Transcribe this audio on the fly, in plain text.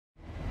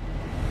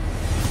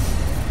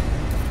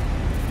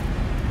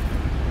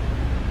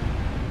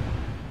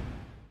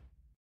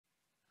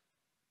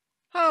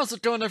How's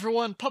it going,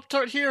 everyone?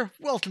 Pop-Tart here.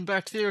 Welcome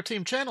back to the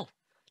Aeroteam channel.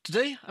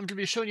 Today, I'm going to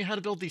be showing you how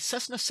to build the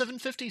Cessna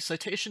 750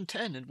 Citation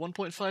 10 in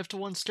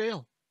 1.5:1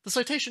 scale. The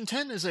Citation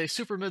 10 is a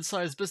super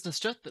mid-sized business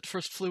jet that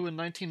first flew in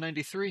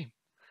 1993.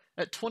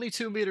 At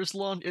 22 meters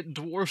long, it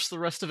dwarfs the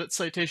rest of its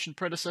Citation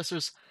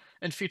predecessors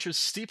and features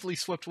steeply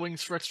swept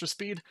wings for extra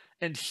speed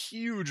and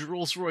huge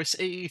Rolls-Royce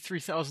AE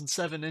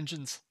 3007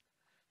 engines.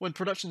 When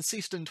production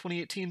ceased in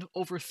 2018,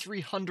 over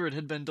 300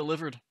 had been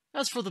delivered.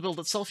 As for the build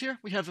itself here,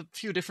 we have a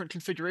few different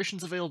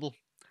configurations available.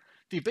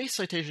 The base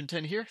Citation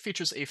 10 here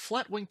features a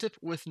flat wingtip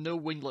with no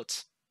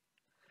winglets.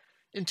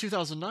 In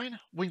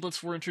 2009,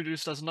 winglets were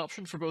introduced as an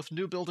option for both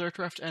new build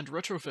aircraft and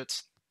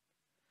retrofits.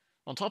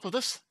 On top of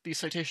this, the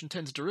Citation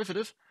 10's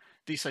derivative,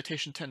 the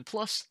Citation 10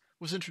 Plus,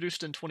 was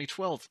introduced in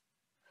 2012.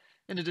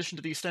 In addition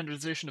to the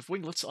standardization of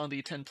winglets on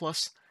the 10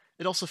 Plus,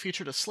 it also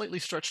featured a slightly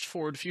stretched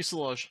forward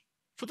fuselage.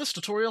 For this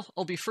tutorial,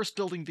 I'll be first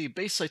building the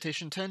base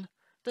Citation 10,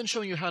 then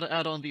showing you how to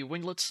add on the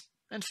winglets,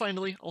 and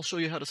finally, I'll show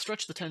you how to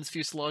stretch the 10's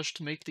fuselage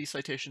to make the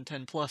Citation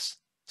 10 Plus.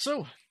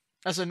 So,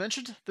 as I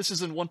mentioned, this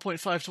is in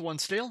 1.5:1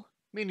 scale,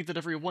 meaning that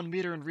every 1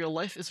 meter in real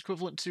life is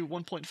equivalent to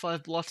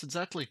 1.5 blocks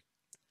exactly.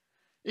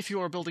 If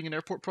you are building an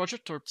airport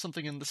project or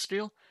something in this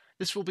scale,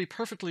 this will be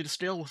perfectly to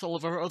scale with all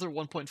of our other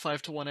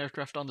 1.5:1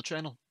 aircraft on the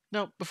channel.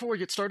 Now, before we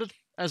get started,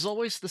 as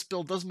always, this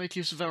build does make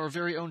use of our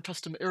very own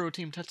custom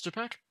Aeroteam texture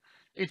pack.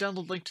 A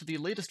download link to the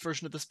latest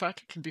version of this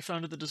pack can be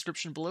found in the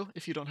description below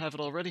if you don't have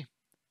it already.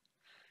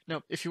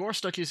 Now, if you are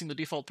stuck using the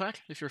default pack,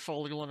 if you're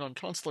following along on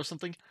console or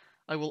something,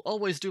 I will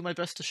always do my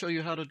best to show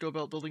you how to go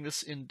about building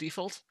this in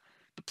default,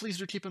 but please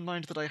do keep in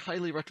mind that I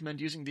highly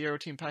recommend using the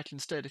Aeroteam pack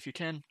instead if you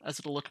can, as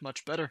it'll look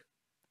much better.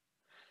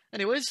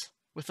 Anyways,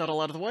 with that all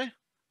out of the way,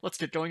 let's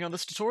get going on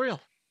this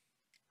tutorial.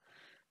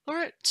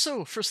 Alright,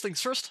 so first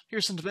things first,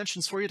 here's some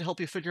dimensions for you to help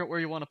you figure out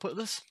where you want to put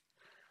this.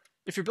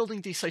 If you're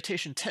building the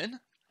Citation 10,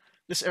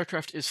 this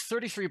aircraft is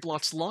 33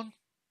 blots long,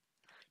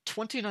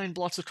 29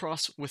 blots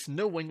across with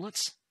no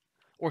winglets,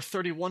 or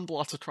 31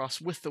 blots across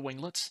with the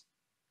winglets,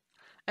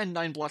 and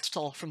 9 blots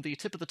tall from the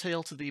tip of the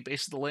tail to the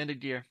base of the landing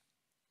gear.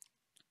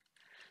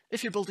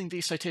 If you're building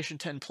the Citation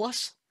 10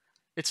 Plus,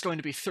 it's going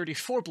to be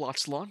 34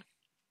 blots long,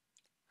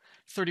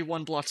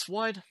 31 blots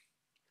wide,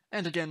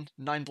 and again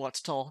 9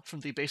 blots tall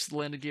from the base of the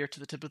landing gear to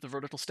the tip of the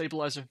vertical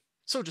stabilizer.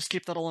 So just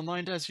keep that all in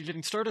mind as you're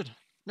getting started.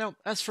 Now,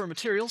 as for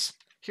materials,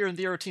 here in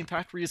the Aeroteam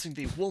pack we're using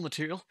the wool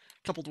material,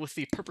 coupled with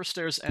the purpur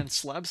stairs and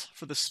slabs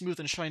for the smooth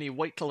and shiny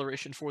white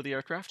coloration for the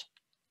aircraft.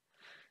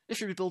 If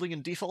you're building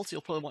in default,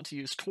 you'll probably want to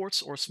use quartz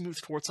or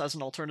smooth quartz as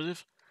an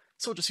alternative,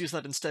 so just use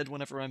that instead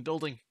whenever I'm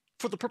building.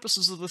 For the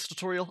purposes of this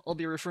tutorial, I'll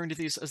be referring to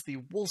these as the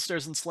wool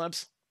stairs and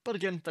slabs, but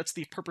again, that's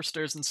the purpur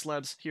stairs and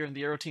slabs here in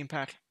the Aeroteam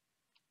pack.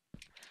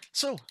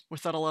 So,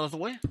 with that all out of the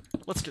way,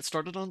 let's get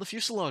started on the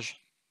fuselage.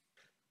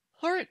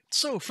 Alright,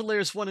 so for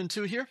layers 1 and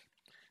 2 here,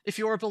 if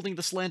you are building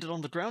this landed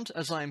on the ground,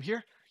 as I am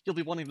here, you'll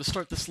be wanting to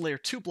start this layer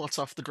 2 blots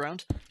off the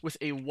ground, with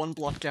a 1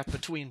 block gap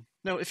between.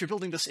 Now, if you're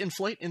building this in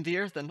flight, in the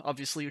air, then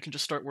obviously you can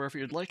just start wherever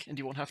you'd like, and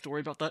you won't have to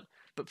worry about that,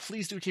 but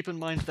please do keep in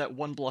mind that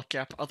 1 block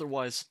gap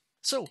otherwise.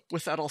 So,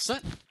 with that all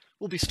set,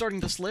 we'll be starting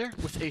this layer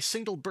with a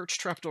single birch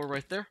trapdoor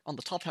right there, on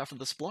the top half of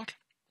this block.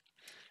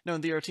 Now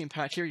in the Aeroteam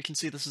pack here, you can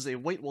see this is a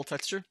white wool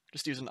texture,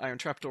 just use an iron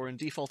trapdoor in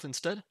default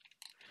instead.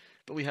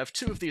 But we have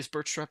 2 of these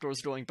birch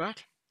trapdoors going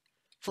back,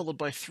 followed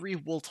by 3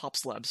 wool top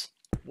slabs,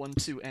 1,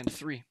 2, and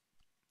 3.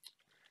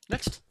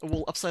 Next, a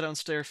wool upside-down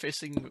stair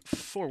facing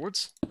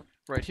forwards,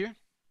 right here.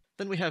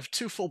 Then we have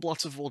 2 full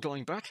blots of wool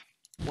going back,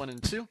 1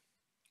 and 2.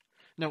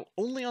 Now,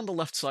 only on the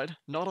left side,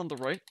 not on the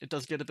right, it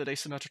does get a bit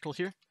asymmetrical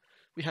here.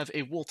 We have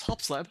a wool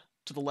top slab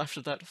to the left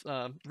of that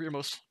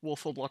rearmost wool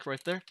full block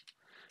right there.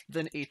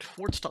 Then a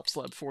quartz top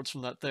slab forwards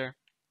from that there.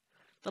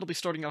 That'll be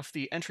starting off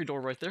the entry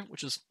door right there,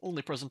 which is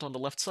only present on the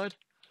left side.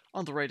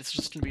 On the right, it's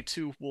just going to be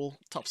 2 wool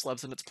top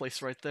slabs in its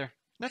place right there.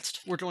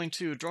 Next, we're going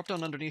to drop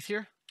down underneath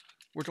here.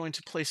 We're going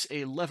to place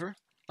a lever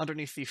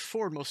underneath the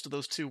forwardmost of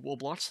those 2 wool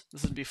blocks.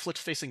 This would be flipped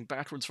facing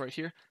backwards right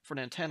here for an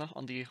antenna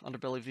on the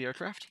underbelly of the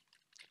aircraft.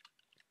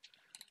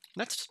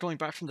 Next, going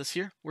back from this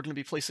here, we're going to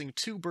be placing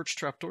 2 birch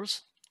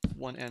trapdoors,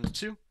 1 and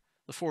 2.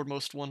 The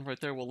forwardmost one right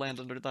there will land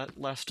under that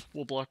last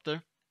wool block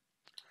there.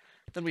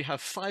 Then we have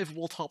 5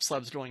 wool top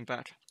slabs going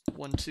back,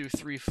 1, 2,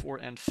 3, 4,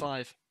 and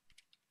 5.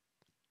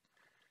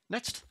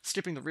 Next,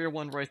 skipping the rear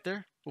one right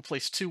there, we'll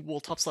place 2 wool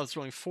top slabs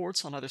going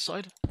forwards on either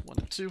side, 1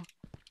 and 2,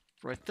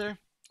 right there,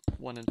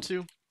 1 and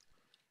 2,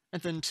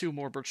 and then 2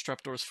 more birch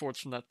trapdoors forwards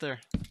from that there,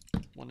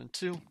 1 and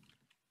 2,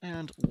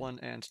 and 1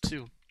 and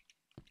 2.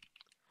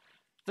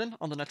 Then,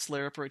 on the next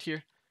layer up right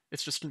here,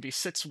 it's just going to be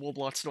 6 wool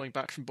blocks going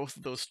back from both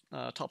of those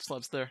top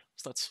slabs there.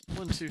 So that's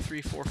 1, 2,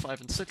 3, 4,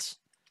 5, and 6,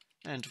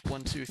 and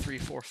 1, 2, 3,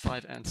 4,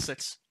 5, and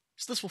 6.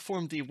 So this will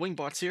form the wing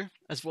bots here,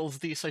 as well as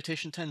the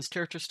Citation 10's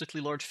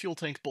characteristically large fuel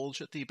tank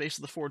bulge at the base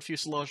of the forward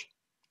fuselage.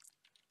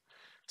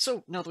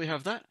 So, now that we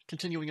have that,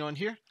 continuing on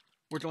here,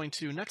 we're going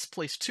to next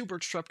place 2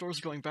 birch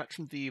trapdoors going back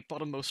from the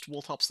bottommost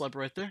wool top slab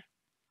right there,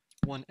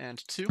 1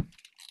 and 2.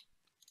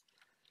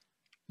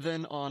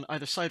 Then on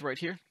either side right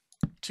here,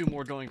 2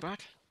 more going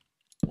back,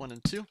 1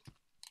 and 2.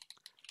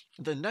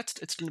 Then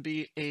next, it's going to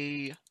be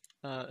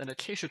an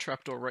acacia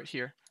trapdoor right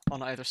here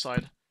on either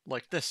side,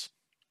 like this.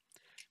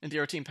 In the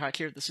Aeroteam pack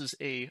here, this is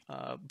a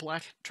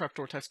black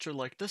trapdoor texture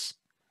like this.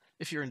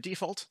 If you're in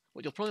default,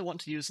 what you'll probably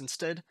want to use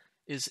instead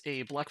is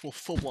a black wool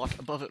full block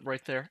above it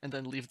right there, and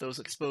then leave those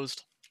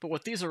exposed. But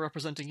what these are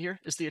representing here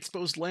is the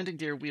exposed landing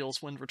gear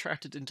wheels when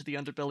retracted into the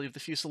underbelly of the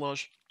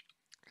fuselage.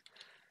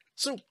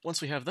 So,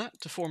 once we have that,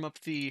 to form up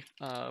the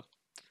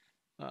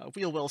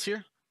wheel wells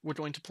here, we're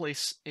going to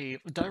place a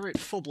direct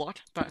full block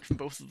back from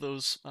both of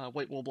those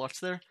white wool blocks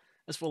there,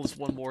 as well as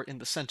one more in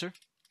the center.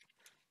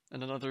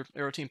 And another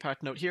Aeroteam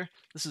pack note here,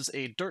 this is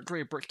a dirt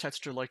gray brick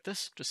texture like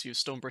this, just use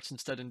stone bricks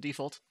instead in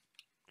default.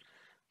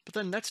 But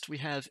then next we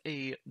have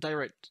a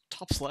direct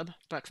top slab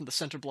back from the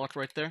center block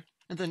right there,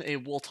 and then a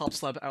wool top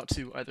slab out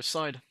to either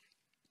side.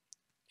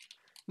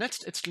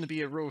 Next, it's going to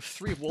be a row of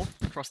 3 wool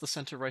across the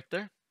center right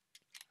there.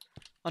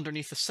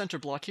 Underneath the center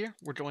block here,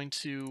 we're going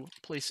to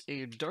place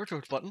a dark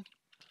oak button,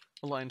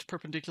 aligned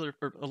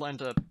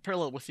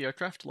parallel with the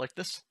aircraft, like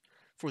this,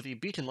 for the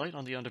beacon light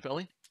on the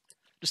underbelly.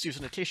 Just use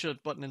an acacia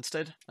button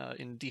instead,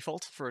 in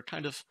default, for a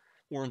kind of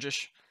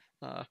orangish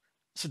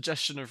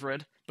suggestion of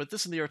red, but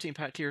this in the Aeroteam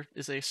pack here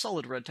is a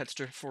solid red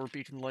texture for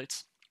beacon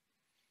lights.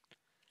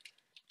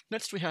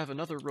 Next we have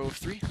another row of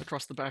 3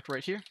 across the back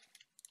right here,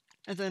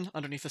 and then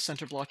underneath the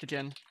center block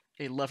again,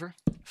 a lever,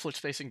 flicked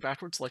facing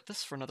backwards like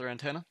this for another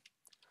antenna.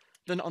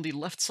 Then on the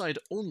left side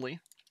only,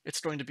 it's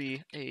going to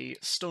be a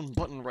stone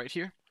button right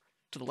here,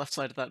 to the left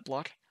side of that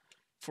block,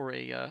 for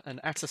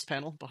an access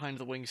panel behind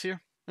the wings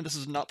here, and this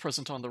is not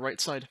present on the right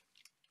side.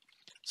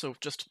 So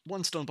just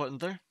one stone button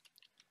there.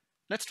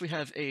 Next we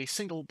have a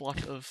single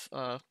block of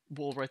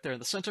wool right there in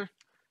the center,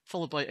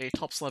 followed by a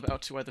top slab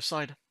out to either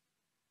side.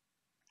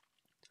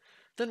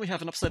 Then we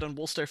have an upside down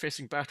wool stair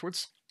facing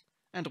backwards,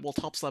 and a wool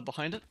top slab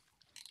behind it.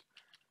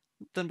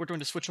 Then we're going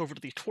to switch over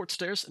to the quartz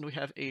stairs, and we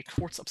have a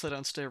quartz upside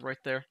down stair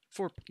right there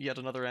for yet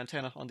another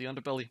antenna on the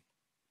underbelly.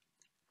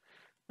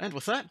 And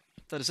with that,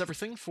 that is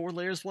everything for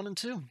layers 1 and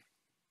 2.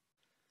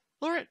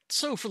 Alright,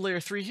 so for layer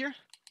 3 here,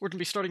 we're going to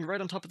be starting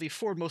right on top of the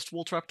forwardmost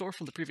wool trapdoor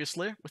from the previous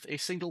layer with a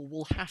single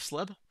wool half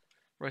slab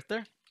right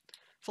there,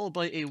 followed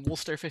by a wool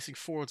stair facing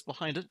forwards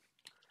behind it,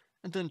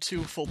 and then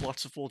 2 full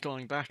blocks of wool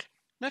going back.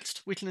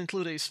 Next, we can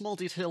include a small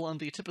detail on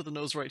the tip of the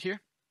nose right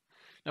here.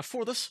 Now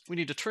for this, we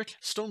need to trick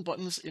stone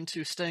buttons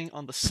into staying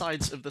on the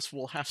sides of this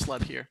wool half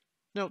slab here.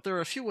 Now, there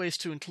are a few ways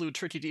to include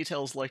tricky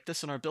details like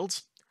this in our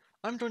builds.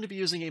 I'm going to be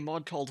using a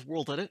mod called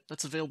World Edit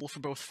that's available for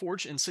both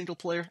Forge in single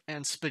player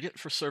and Spigot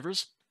for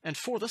servers. And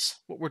for this,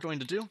 what we're going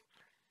to do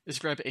is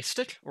grab a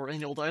stick or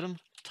any old item,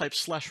 type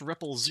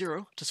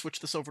 /repl0 to switch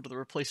this over to the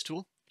replace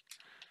tool.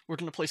 We're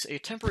going to place a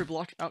temporary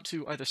block out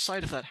to either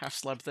side of that half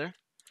slab there,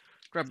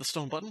 grab the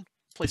stone button,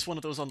 place one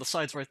of those on the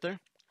sides right there,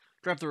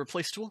 grab the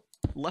replace tool,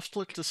 left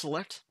click to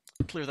select,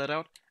 clear that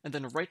out, and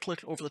then right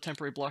click over the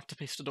temporary block to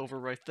paste it over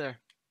right there.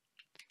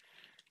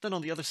 Then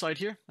on the other side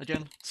here,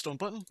 again, stone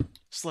button,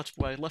 select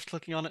by left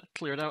clicking on it,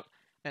 clear it out,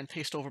 and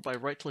paste over by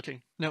right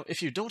clicking. Now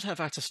if you don't have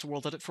access to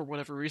World Edit for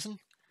whatever reason,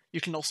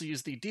 you can also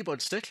use the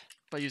debug stick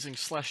by using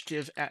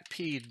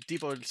 /give@p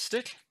debug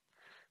stick.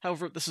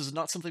 However, this is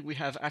not something we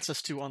have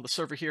access to on the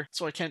server here,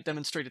 so I can't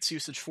demonstrate its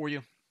usage for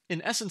you.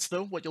 In essence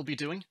though, what you'll be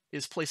doing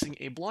is placing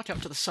a block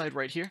out to the side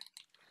right here,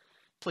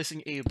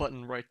 placing a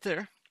button right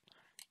there,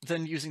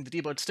 then using the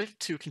debug stick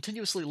to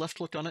continuously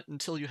left-click on it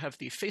until you have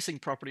the facing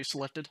property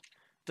selected,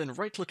 then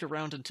right-click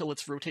around until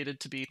it's rotated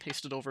to be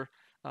pasted over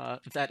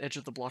that edge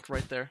of the block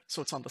right there,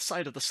 so it's on the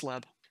side of the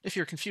slab. If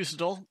you're confused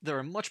at all, there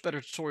are much better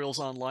tutorials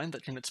online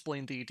that can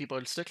explain the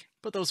debug stick,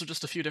 but those are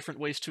just a few different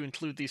ways to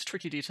include these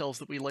tricky details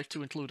that we like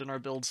to include in our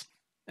builds.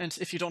 And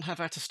if you don't have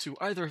access to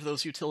either of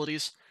those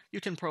utilities,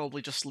 you can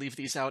probably just leave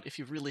these out if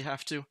you really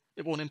have to.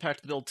 It won't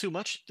impact the build too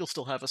much, you'll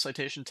still have a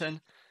Citation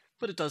 10,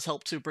 but it does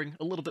help to bring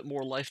a little bit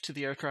more life to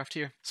the aircraft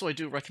here, so I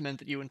do recommend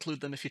that you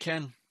include them if you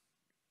can.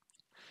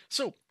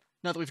 So,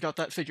 now that we've got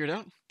that figured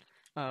out,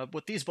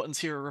 what these buttons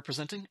here are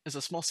representing is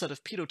a small set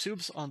of pitot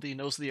tubes on the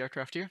nose of the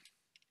aircraft here.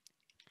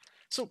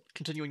 So,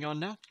 continuing on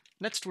now,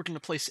 next we're going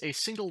to place a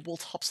single wool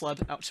top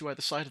slab out to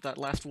either side of that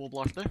last wool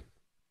block there.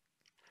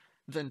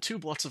 Then 2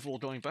 blocks of wool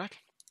going back,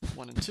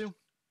 1 and 2,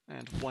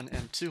 and 1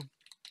 and 2.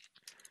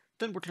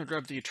 Then we're going to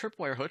grab the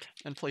tripwire hook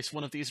and place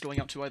one of these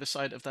going out to either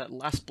side of that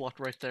last block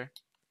right there.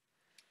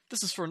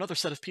 This is for another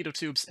set of pitot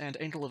tubes and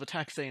angle of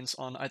attack vanes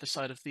on either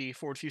side of the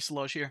forward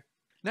fuselage here.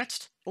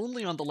 Next,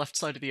 only on the left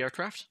side of the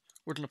aircraft,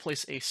 we're going to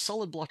place a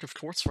solid block of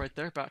quartz right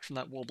there, back from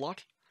that wool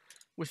block,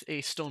 with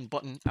a stone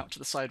button out to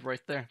the side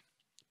right there.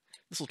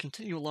 This will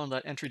continue along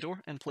that entry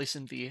door and place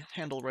in the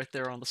handle right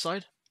there on the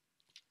side.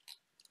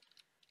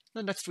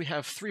 Then next we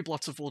have 3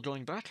 blocks of wool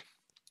going back,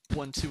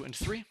 1, 2, and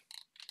 3.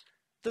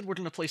 Then we're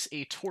going to place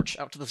a torch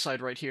out to the side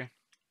right here.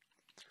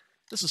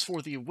 This is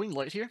for the wing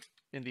light here.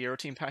 In the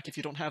Aeroteam pack, if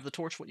you don't have the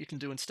torch, what you can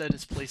do instead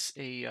is place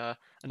an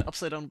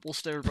upside-down wool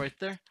stair right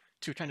there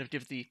to kind of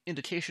give the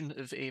indication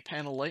of a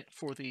panel light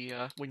for the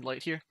wing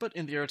light here. But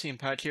in the Aeroteam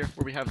pack here,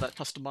 where we have that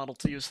custom model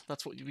to use,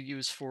 that's what we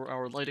use for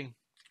our lighting.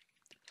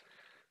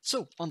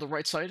 So, on the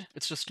right side,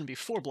 it's just going to be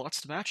 4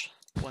 blocks to match.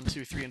 1,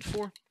 2, 3, and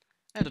 4,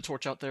 and a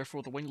torch out there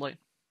for the wing light.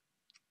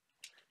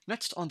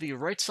 Next, on the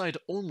right side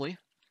only,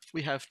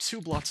 we have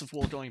 2 blocks of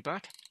wool going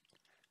back,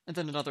 and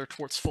then another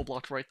quartz full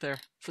block right there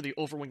for the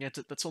overwing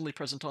exit that's only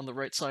present on the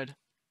right side,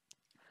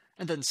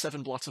 and then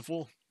 7 blocks of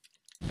wool.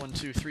 1,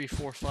 2, 3,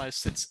 4, 5,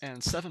 6,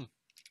 and 7.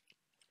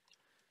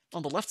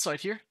 On the left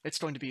side here, it's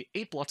going to be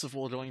 8 blocks of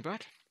wool going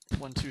back.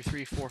 1, 2,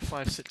 3, 4,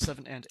 5, 6,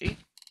 7, and 8.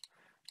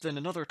 Then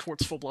another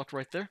quartz full block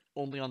right there,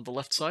 only on the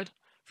left side,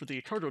 for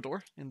the cargo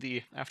door in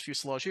the aft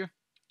fuselage here.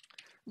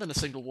 Then a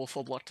single wool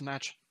full block to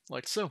match,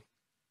 like so.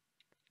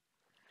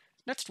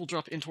 Next, we'll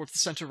drop in towards the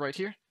center right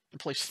here, and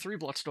place 3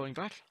 blocks going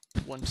back.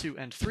 1, 2,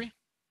 and 3.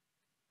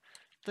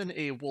 Then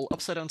a wool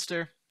upside-down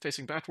stair,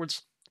 facing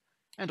backwards,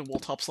 and a wool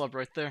top slab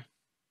right there.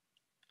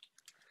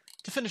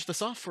 To finish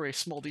this off, for a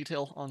small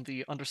detail on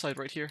the underside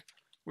right here,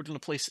 we're going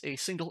to place a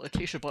single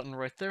acacia button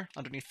right there,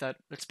 underneath that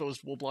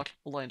exposed wool block,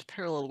 aligned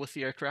parallel with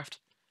the aircraft,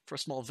 for a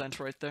small vent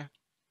right there.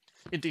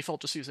 In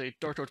default, just use a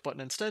dark oak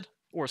button instead,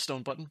 or a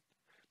stone button,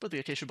 but the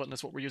acacia button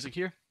is what we're using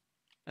here.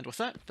 And with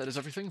that, that is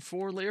everything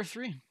for layer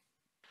 3.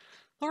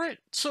 Alright,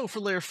 so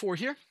for layer 4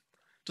 here,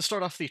 to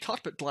start off the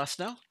cockpit glass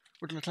now,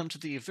 we're going to come to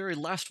the very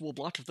last wool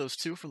block of those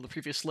 2 from the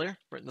previous layer,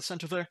 right in the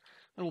center there,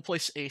 and we'll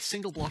place a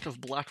single block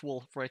of black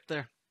wool right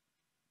there.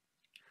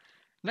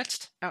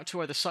 Next, out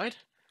to either side,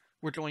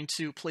 we're going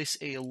to place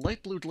a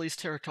light blue glazed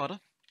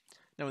terracotta.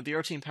 Now in the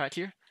Aeroteam pack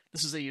here,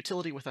 this is a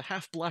utility with a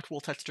half black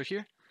wool texture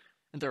here,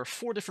 and there are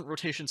 4 different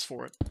rotations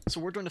for it. So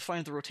we're going to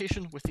find the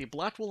rotation with the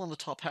black wool on the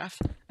top half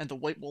and the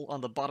white wool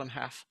on the bottom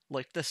half,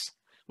 like this,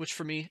 which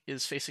for me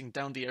is facing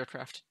down the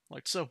aircraft,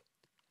 like so.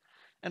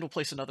 And we'll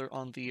place another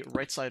on the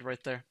right side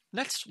right there.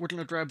 Next, we're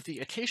going to grab the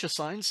acacia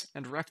signs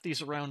and wrap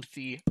these around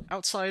the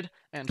outside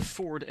and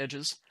forward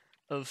edges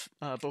of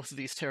both of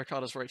these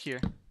terracottas right here,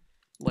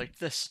 like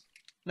this.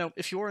 Now,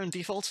 if you are in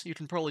default, you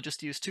can probably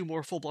just use 2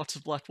 more full blocks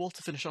of black wool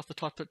to finish off the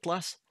cockpit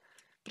glass,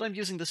 but I'm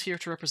using this here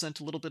to represent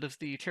a little bit of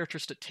the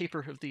characteristic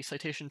taper of the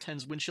Citation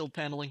X's windshield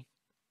paneling.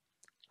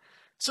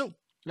 So,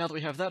 now that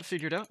we have that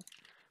figured out,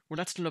 we're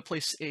next going to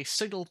place a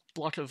single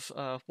block of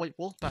white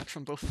wool back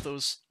from both of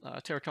those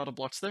terracotta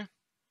blocks there.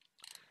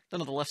 Then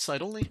on the left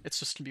side only, it's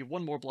just going to be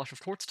 1 more block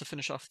of quartz to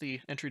finish off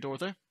the entry door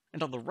there.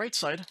 And on the right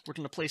side, we're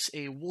going to place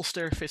a wool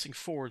stair facing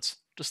forwards,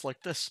 just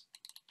like this.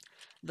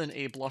 Then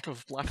a block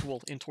of black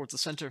wool in towards the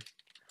center.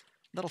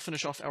 That'll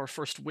finish off our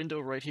first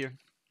window right here.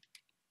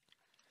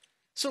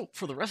 So,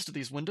 for the rest of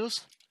these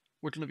windows,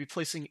 we're going to be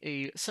placing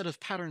a set of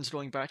patterns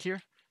going back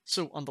here.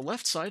 So, on the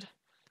left side,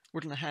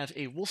 we're going to have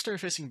a wool stair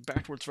facing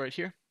backwards right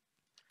here,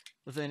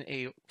 then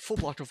a full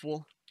block of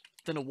wool,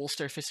 then a wool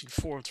stair facing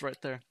forwards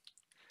right there,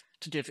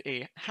 to give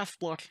a half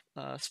block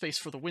space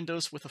for the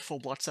windows with a full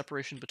block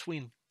separation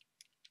between.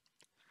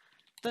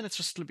 Then it's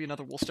just going to be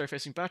another wool stair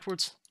facing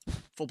backwards,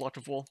 full block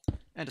of wool,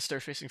 and a stair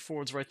facing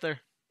forwards right there.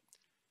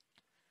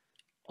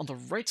 On the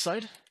right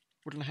side,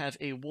 we're going to have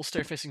a wool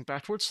stair facing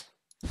backwards,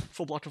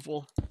 full block of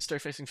wool, stair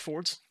facing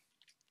forwards,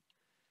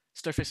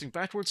 stair facing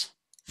backwards,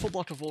 full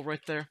block of wool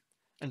right there,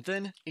 and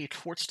then a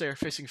quartz stair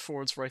facing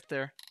forwards right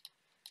there.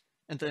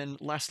 And then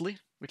lastly,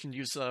 we can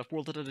use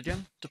World Edit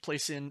again to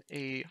place in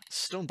a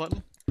stone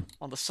button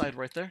on the side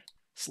right there,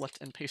 select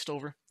and paste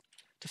over,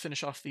 to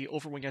finish off the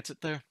overwing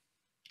exit there.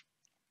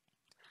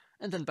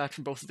 And then back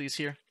from both of these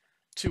here,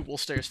 2 wool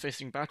stairs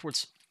facing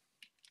backwards.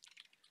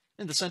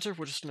 In the center,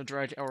 we're just going to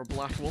drag our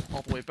black wool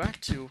all the way back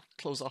to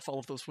close off all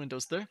of those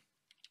windows there.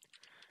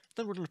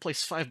 Then we're going to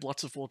place 5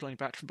 blocks of wool going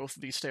back from both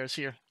of these stairs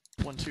here.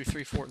 1, 2,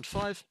 3, 4, and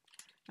 5.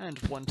 And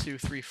 1, 2,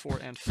 3, 4,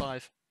 and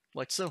 5.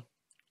 Like so.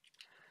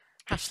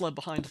 Half slab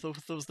behind both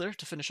of those there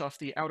to finish off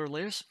the outer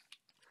layers.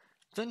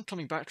 Then,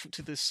 coming back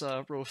to this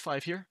row of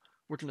 5 here,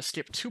 we're going to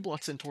skip 2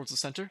 blocks in towards the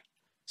center.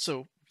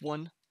 So,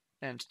 1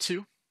 and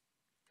 2.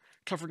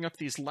 Covering up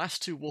these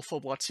last 2 wool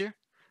full blocks here,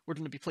 we're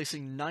going to be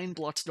placing 9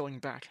 blocks going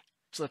back.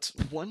 So that's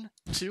 1,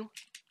 2,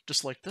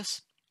 just like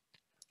this.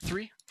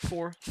 3,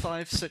 4,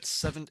 5, 6,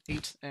 7,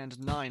 8,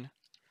 and 9.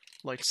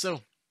 Like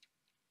so.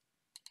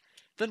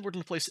 Then we're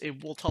going to place a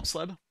wool top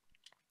slab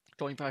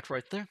going back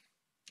right there.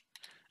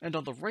 And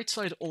on the right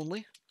side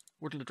only,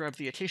 we're going to grab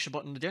the acacia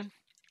button again.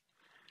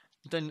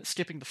 Then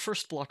skipping the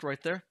first block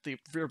right there, the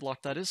rear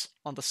block that is,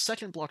 on the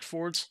second block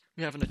forwards,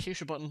 we have an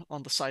acacia button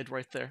on the side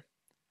right there.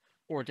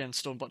 Or again,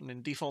 stone button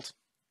in default.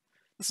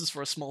 This is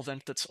for a small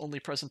vent that's only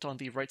present on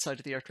the right side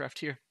of the aircraft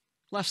here.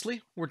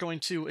 Lastly, we're going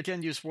to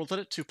again use World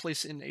Edit to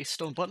place in a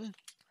stone button.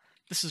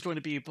 This is going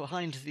to be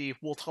behind the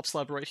wool top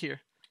slab right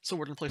here. So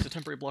we're going to place a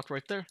temporary block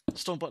right there,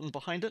 stone button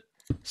behind it,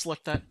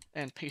 select that,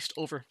 and paste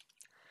over.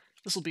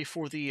 This will be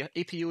for the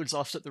APU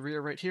exhaust at the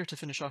rear right here to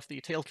finish off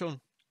the tail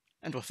cone.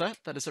 And with that,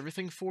 that is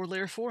everything for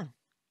layer 4.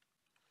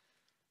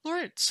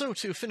 Alright, so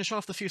to finish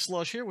off the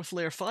fuselage here with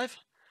layer 5,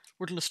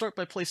 we're going to start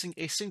by placing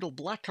a single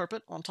black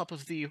carpet on top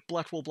of the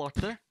black wool block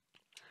there,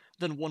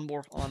 then 1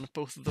 more on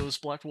both of those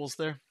black wools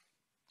there,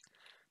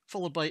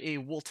 followed by a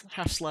wool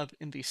half slab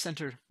in the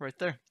center right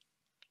there.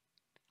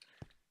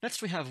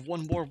 Next we have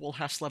 1 more wool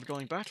half slab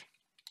going back.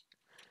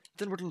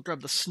 Then we're going to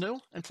grab the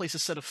snow and place a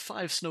set of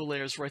 5 snow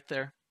layers right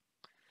there.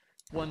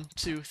 1,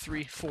 2,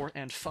 3, 4,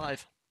 and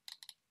 5.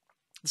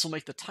 This will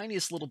make the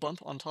tiniest little bump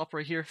on top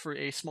right here for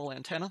a small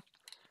antenna.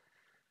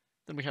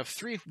 Then we have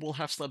 3 wool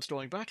half slabs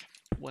going back,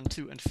 1,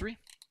 2, and 3.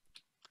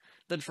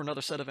 Then for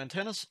another set of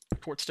antennas,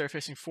 port stair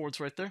facing forwards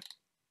right there.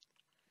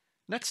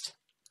 Next,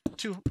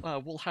 2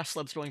 wool half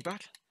slabs going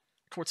back,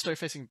 port stair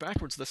facing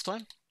backwards this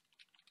time.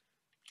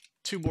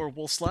 2 more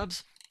wool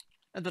slabs,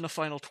 and then a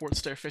final port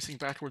stair facing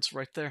backwards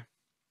right there.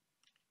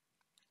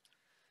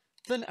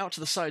 Then out to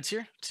the sides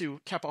here,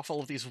 to cap off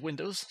all of these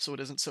windows so it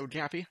isn't so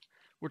gappy,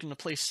 we're going to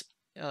place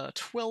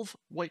 12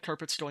 white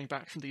carpets going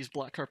back from these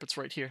black carpets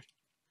right here.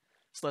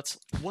 So that's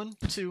 1,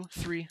 2,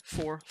 3,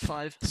 4,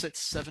 5, 6,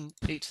 7,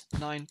 8,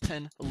 9,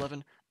 10,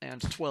 11,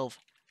 and 12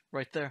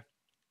 right there.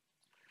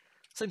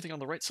 Same thing on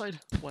the right side,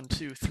 1,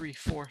 2, 3,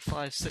 4,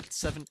 5, 6,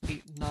 7,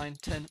 8, 9,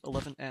 10,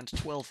 11, and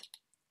 12.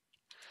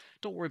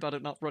 Don't worry about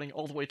it not running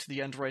all the way to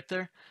the end right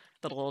there.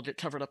 That'll all get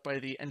covered up by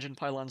the engine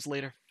pylons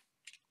later.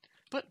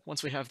 But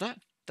once we have that,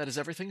 that is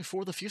everything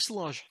for the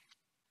fuselage.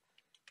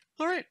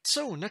 Alright,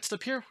 so next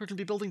up here, we're going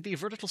to be building the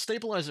vertical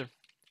stabilizer.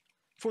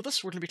 For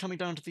this, we're going to be coming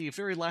down to the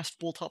very last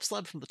wool top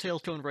slab from the tail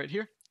cone right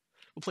here.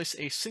 We'll place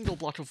a single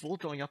block of wool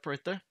going up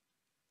right there.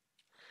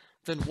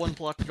 Then 1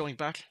 block going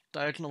back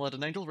diagonal at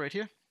an angle right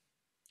here.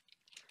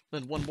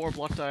 Then 1 more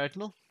block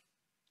diagonal.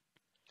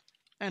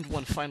 And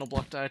 1 final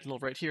block diagonal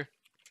right here.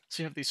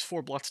 So you have these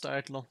 4 blocks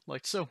diagonal,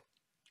 like so.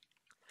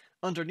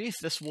 Underneath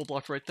this wool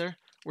block right there,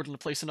 we're going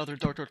to place another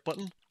dark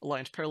button,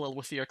 aligned parallel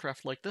with the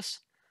aircraft like this,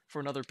 for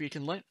another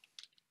beacon light.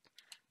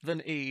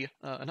 Then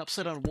an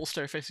upside-down wool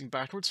stair facing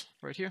backwards,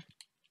 right here.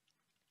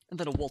 And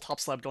then a wool top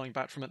slab going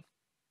back from it.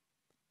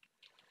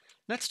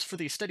 Next, for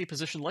the steady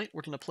position light,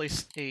 we're going to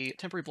place a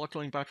temporary block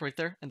going back right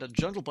there, and a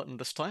jungle button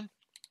this time.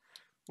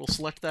 We'll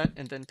select that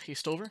and then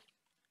paste over.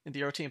 In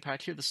the Aeroteam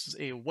pack here, this is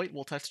a white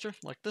wool texture,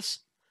 like this.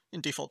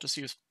 In default, just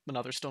use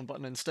another stone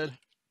button instead.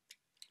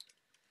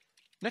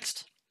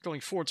 Next,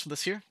 going forwards from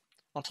this here,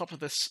 on top of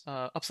this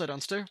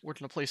upside-down stair, we're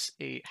going to place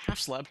a half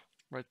slab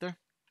right there.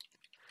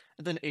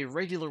 And then a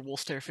regular wool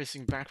stair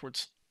facing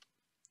backwards.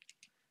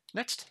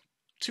 Next,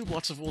 2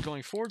 blocks of wool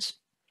going forwards,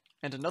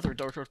 and another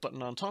dark earth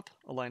button on top,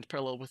 aligned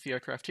parallel with the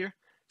aircraft here.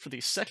 For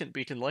the second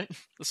beacon light,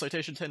 the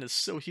Citation 10 is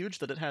so huge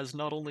that it has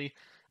not only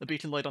a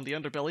beacon light on the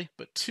underbelly,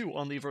 but 2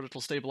 on the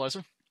vertical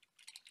stabilizer.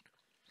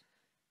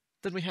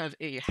 Then we have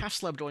a half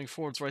slab going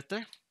forwards right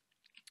there,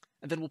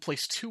 and then we'll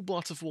place 2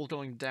 blocks of wool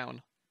going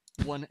down,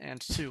 1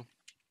 and 2.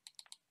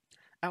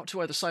 Out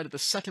to either side of the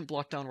second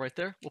block down right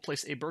there, we'll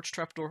place a birch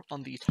trapdoor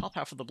on the top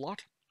half of the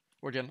block,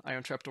 or again,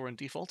 iron trapdoor in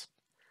default,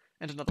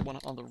 and another one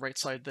on the right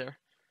side there,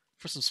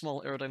 for some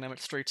small aerodynamic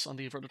straights on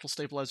the vertical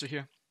stabilizer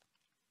here.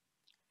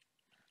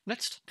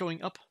 Next,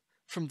 going up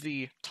from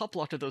the top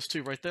block of those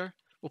 2 right there,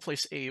 we'll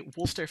place a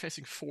wool stair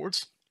facing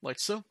forwards, like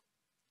so,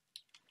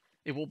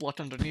 a wool block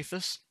underneath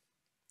this,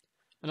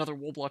 another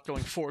wool block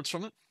going forwards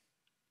from it,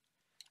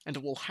 and a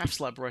wool half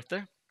slab right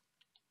there.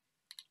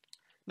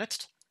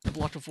 Next, a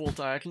block of wool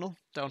diagonal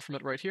down from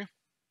it right here,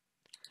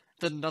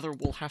 then another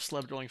wool half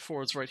slab going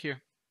forwards right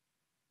here.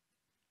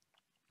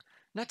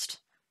 Next,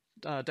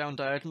 down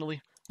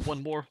diagonally,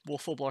 1 more wool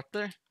full block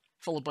there,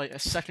 followed by a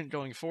second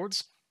going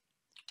forwards.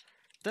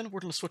 Then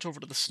we're going to switch over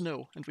to the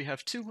snow, and we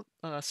have 2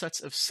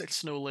 sets of 6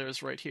 snow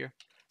layers right here.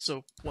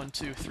 So 1,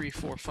 2, 3,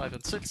 4, 5,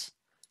 and 6.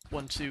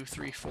 1, 2,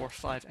 3, 4,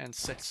 5, and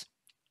 6.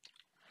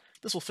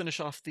 This will finish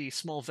off the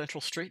small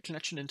ventral straight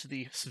connection into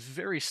the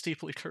very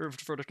steeply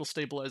curved vertical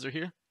stabilizer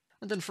here.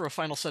 And then for a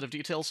final set of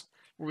details,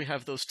 where we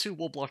have those 2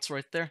 wool blocks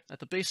right there at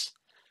the base,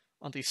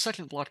 on the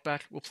second block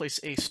back, we'll place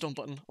a stone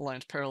button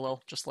aligned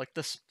parallel, just like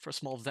this, for a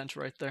small vent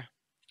right there.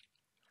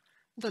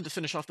 And then to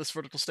finish off this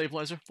vertical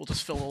stabilizer, we'll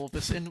just fill all of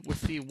this in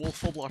with the wool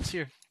full blocks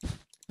here.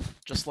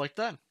 Just like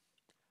that.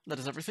 That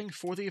is everything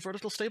for the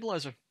vertical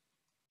stabilizer.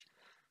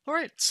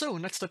 Alright, so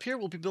next up here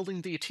we'll be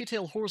building the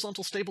T-tail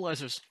horizontal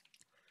stabilizers.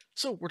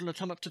 So we're going to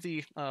come up to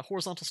the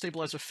horizontal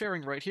stabilizer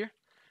fairing right here,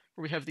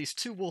 where we have these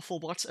 2 wool full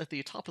blocks at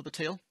the top of the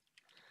tail.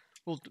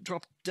 We'll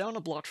drop down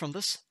a block from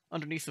this,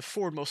 underneath the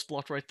forwardmost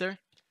block right there,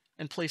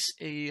 and place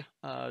a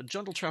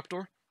jungle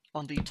trapdoor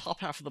on the top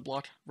half of the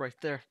block right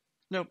there.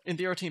 Now, in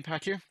the Aeroteam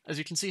pack here, as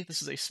you can see,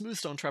 this is a smooth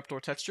stone trapdoor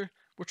texture,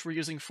 which we're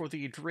using for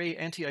the gray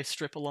anti-ice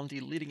strip along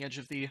the leading edge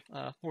of the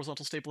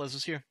horizontal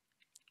stabilizers here.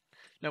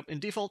 Now, in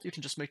default, you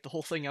can just make the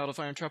whole thing out of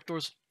iron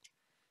trapdoors,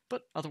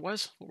 but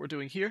otherwise, what we're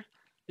doing here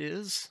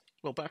is,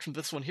 well, back from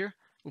this one here,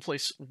 we'll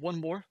place 1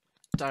 more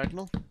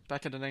diagonal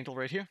back at an angle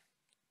right here,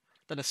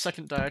 then a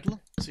second diagonal,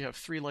 so you have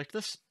 3 like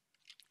this,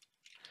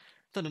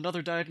 then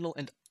another diagonal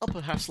and up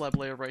a half slab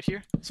layer right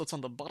here, so it's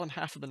on the bottom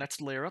half of the next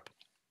layer up,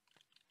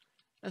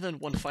 and then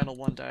 1 final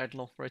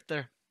diagonal right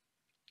there.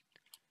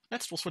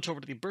 Next, we'll switch over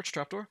to the birch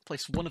trapdoor,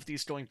 place 1 of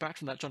these going back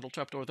from that jungle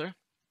trapdoor there.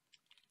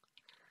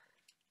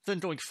 Then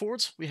going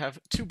forwards, we have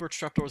 2 birch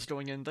trapdoors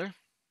going in there.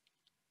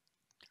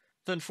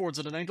 Then forwards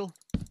at an angle,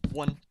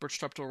 1 birch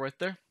trapdoor right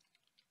there.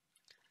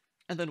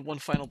 And then 1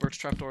 final birch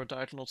trapdoor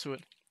diagonal to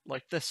it,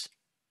 like this.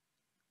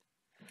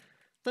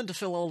 Then to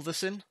fill all of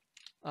this in,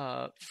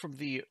 from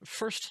the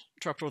first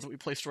trapdoor that we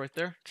placed right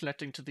there,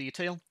 connecting to the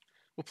tail,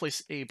 we'll we'll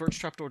place a birch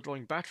trapdoor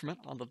going back from it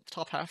on the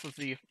top half of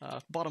the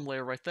bottom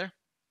layer right there.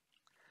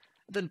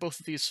 Then both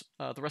of these,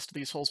 the rest of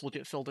these holes will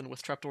get filled in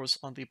with trapdoors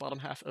on the bottom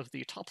half of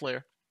the top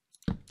layer,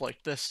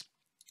 like this.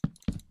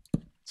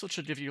 So it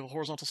should give you a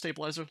horizontal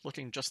stabilizer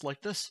looking just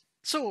like this.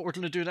 So what we're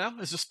going to do now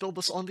is just build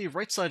this on the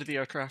right side of the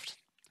aircraft.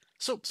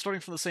 So, starting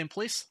from the same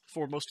place,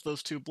 for most of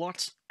those two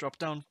blocks, drop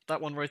down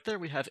that one right there,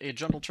 we have a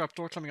jungle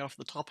trapdoor coming off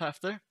the top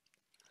half there.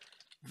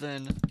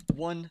 Then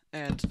 1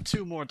 and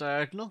 2 more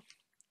diagonal.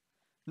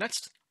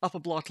 Next, up a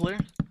block layer,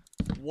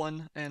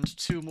 1 and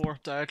 2 more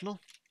diagonal,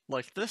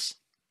 like this,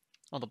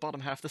 on the bottom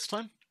half this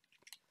time.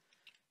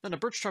 Then a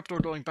birch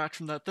trapdoor going back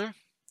from that there.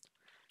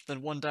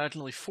 Then 1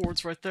 diagonally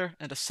forwards right there,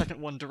 and a second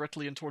one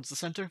directly in towards the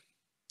center.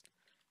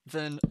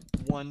 Then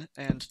 1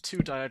 and 2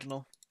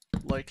 diagonal,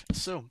 like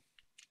so.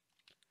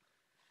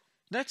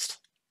 Next,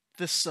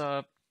 this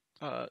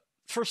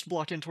first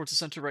block in towards the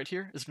center right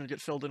here is going to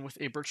get filled in with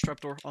a birch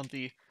trapdoor on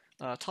the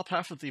top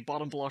half of the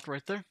bottom block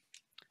right there.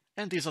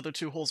 And these other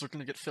 2 holes are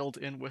going to get filled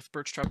in with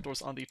birch trapdoors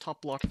on the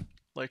top block,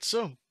 like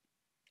so.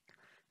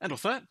 And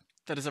with that,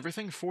 that is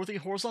everything for the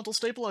horizontal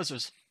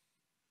stabilizers.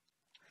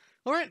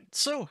 Alright,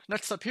 so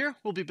next up here,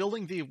 we'll be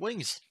building the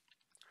wings.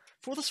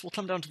 For this, we'll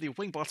come down to the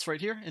wing bots right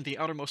here in the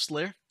outermost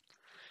layer,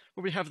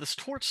 where we have this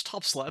quartz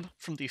top slab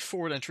from the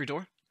forward entry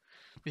door.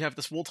 We have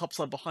this wool top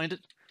slab behind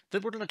it.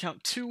 Then we're going to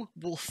count 2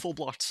 wool full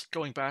blocks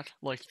going back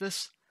like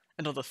this.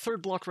 And on the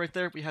third block right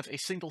there, we have a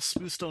single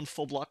smooth stone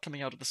full block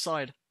coming out of the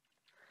side.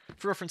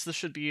 For reference, this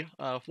should be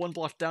 1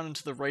 block down and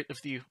to the right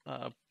of the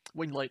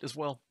wing light as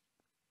well.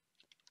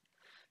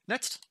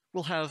 Next,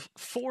 we'll have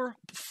 4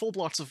 full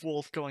blocks of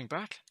wool going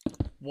back.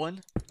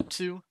 1,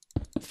 2,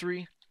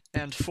 3,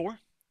 and 4.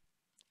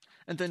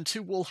 And then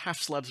 2 wool half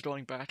slabs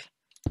going back.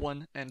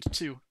 1 and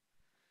 2.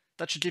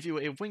 That should give you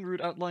a wing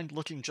root outline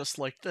looking just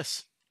like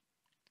this.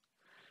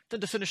 Then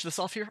to finish this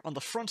off here, on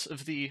the front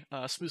of the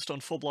smooth stone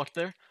full block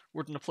there,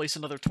 we're going to place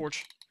another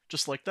torch,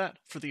 just like that,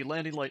 for the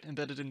landing light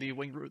embedded in the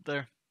wing root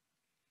there.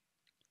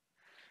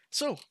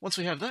 So, once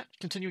we have that,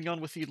 continuing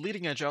on with the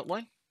leading edge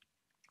outline,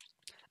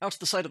 out to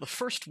the side of the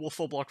first wool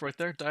full block right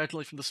there,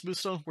 diagonally from the smooth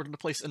stone, we're going to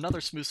place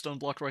another smooth stone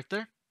block right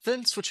there.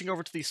 Then, switching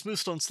over to the smooth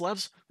stone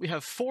slabs, we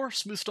have 4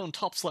 smooth stone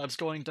top slabs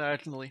going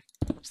diagonally.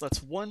 So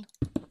that's 1,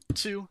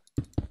 2,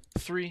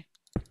 3,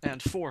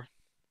 and 4.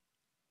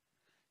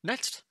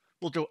 Next,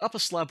 we'll go up a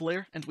slab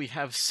layer, and we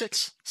have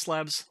 6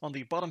 slabs on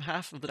the bottom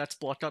half of the next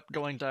block up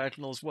going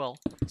diagonal as well.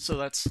 So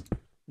that's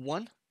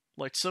 1,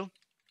 like so,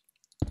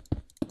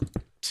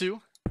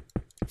 2,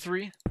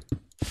 3,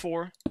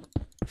 4,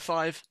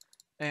 5,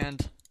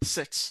 and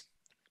 6,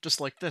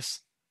 just like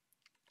this.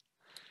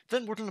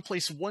 Then we're going to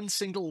place 1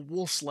 single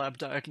wool slab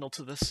diagonal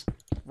to this,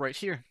 right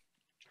here.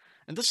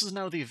 And this is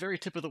now the very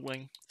tip of the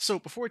wing. So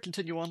before we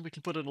continue on, we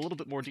can put in a little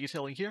bit more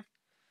detailing here.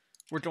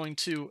 We're going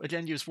to,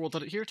 again, use World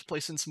Edit here to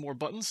place in some more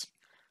buttons.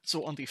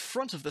 So on the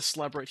front of this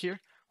slab right here,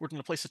 we're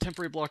going to place a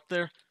temporary block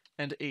there,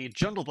 and a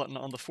jungle button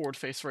on the forward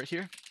face right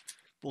here.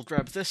 We'll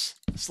grab this,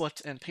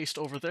 select, and paste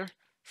over there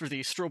for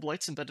the strobe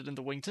lights embedded in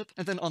the wingtip.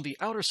 And then on the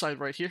outer side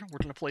right here, we're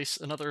going to place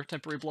another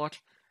temporary block,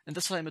 and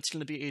this time it's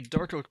going to be a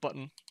dark oak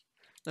button.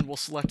 Then we'll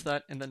select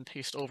that and then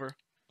paste over,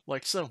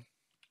 like so.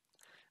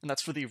 And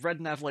that's for the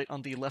red nav light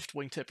on the left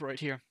wingtip right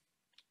here.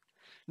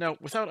 Now,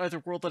 without either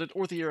World Edit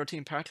or the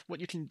Aeroteam pack, what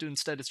you can do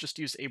instead is just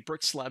use a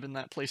brick slab in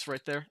that place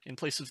right there, in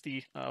place of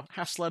the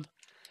half slab,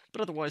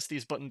 but otherwise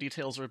these button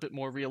details are a bit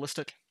more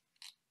realistic.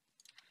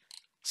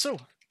 So,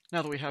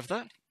 now that we have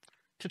that,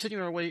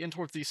 continuing our way in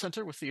towards the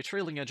center with the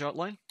trailing edge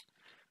outline,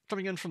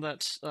 coming in from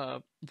that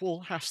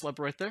wool half slab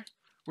right there,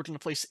 we're going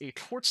to place a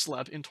quartz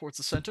slab in towards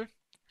the center,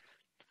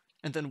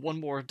 and then 1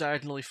 more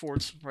diagonally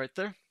forwards right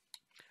there.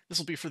 This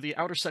will be for the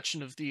outer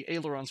section of the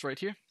ailerons right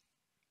here.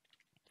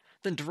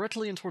 Then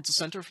directly in towards the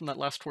center from that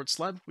last quartz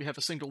slab, we have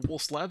a single wool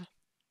slab.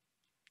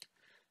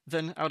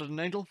 Then out at an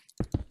angle,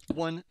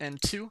 1 and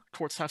 2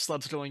 quartz half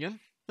slabs going in.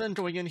 Then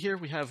going in here,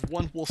 we have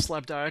 1 wool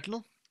slab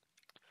diagonal.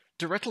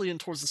 Directly in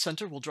towards the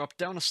center, we'll drop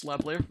down a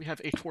slab layer. We have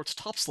a quartz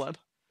top slab,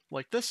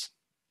 like this.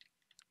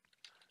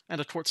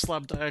 And a quartz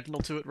slab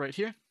diagonal to it right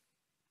here.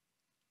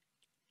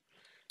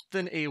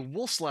 Then a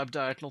wool slab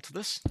diagonal to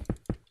this.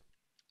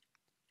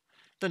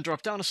 Then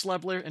drop down a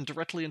slab layer, and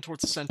directly in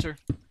towards the center,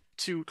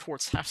 2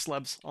 quartz half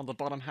slabs on the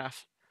bottom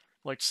half,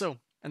 like so.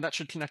 And that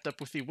should connect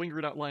up with the wing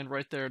root outline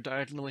right there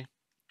diagonally.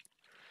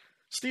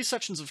 So these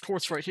sections of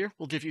quartz right here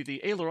will give you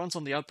the ailerons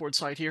on the outboard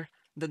side here,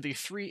 and then the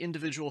 3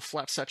 individual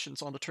flap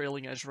sections on the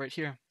trailing edge right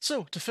here.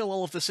 So, to fill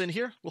all of this in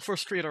here, we'll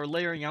first create our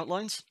layering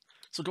outlines.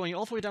 So going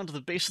all the way down to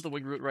the base of the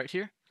wing root right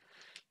here,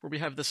 where we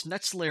have this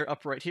next layer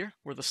up right here,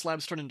 where the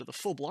slabs turn into the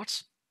full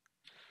blocks,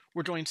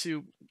 we're going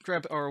to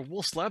grab our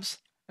wool slabs,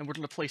 and we're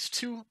going to place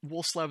 2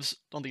 wool slabs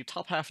on the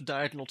top half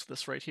diagonal to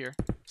this right here.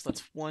 So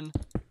that's 1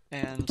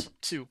 and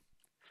 2.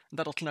 And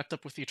that'll connect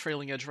up with the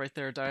trailing edge right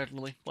there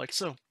diagonally, like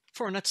so.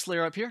 For our next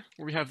layer up here,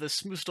 where we have this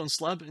smooth stone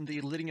slab in the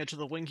leading edge of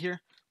the wing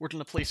here, we're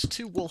going to place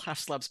 2 wool half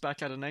slabs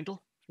back at an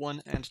angle,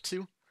 1 and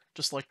 2,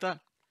 just like that.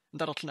 And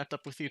that'll connect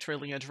up with the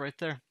trailing edge right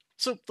there.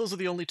 So those are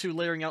the only 2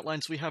 layering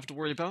outlines we have to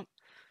worry about.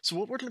 So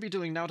what we're going to be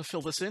doing now to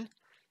fill this in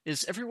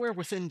is everywhere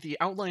within the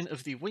outline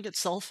of the wing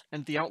itself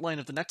and the outline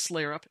of the next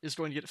layer up is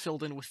going to get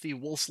filled in with the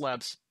wool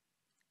slabs.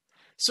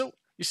 So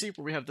you see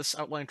where we have this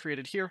outline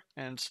created here,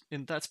 and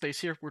in that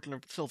space here, we're going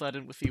to fill that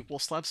in with the wool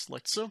slabs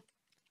like so.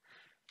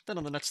 Then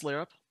on the next layer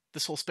up,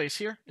 this whole space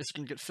here is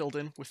going to get filled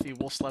in with the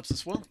wool slabs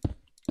as well,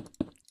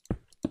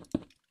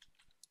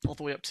 all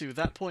the way up to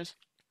that point,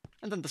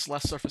 and then this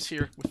last surface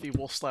here with the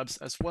wool slabs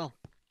as well.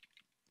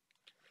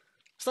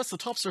 So that's the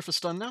top surface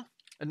done now,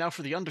 and now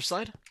for the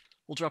underside,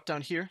 we'll drop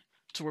down here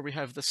to where we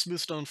have the smooth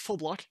stone full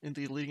block in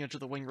the leading edge of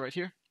the wing right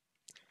here.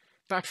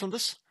 Back from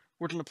this,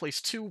 we're going to place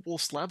 2 wool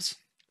slabs,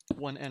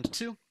 1 and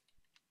 2,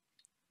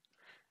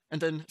 and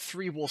then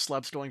 3 wool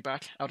slabs going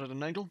back out at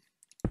an angle,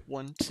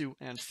 1, 2,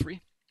 and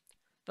 3.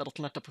 That'll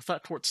connect up with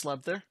that quartz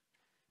slab there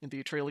in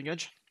the trailing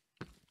edge.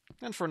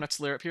 And for our next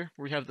layer up here,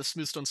 where we have the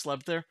smooth stone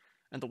slab there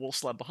and the wool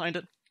slab behind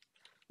it,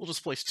 we'll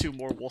just place 2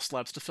 more wool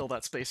slabs to fill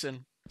that space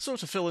in. So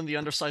to fill in the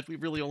underside, we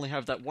really only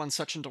have that one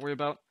section to worry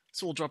about,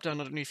 so we'll drop down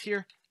underneath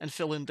here and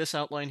fill in this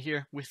outline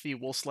here with the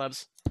wool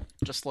slabs,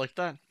 just like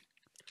that.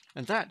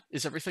 And that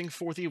is everything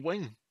for the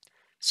wing.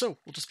 So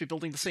we'll just be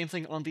building the same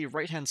thing on the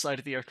right-hand side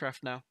of the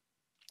aircraft now.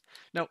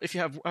 Now, if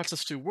you have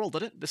access to World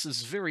Edit, this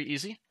is very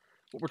easy.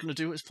 What we're going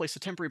to do is place a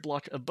temporary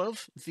block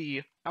above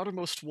the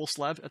outermost wool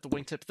slab at the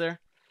wingtip there,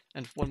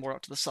 and one more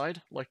out to the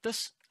side, like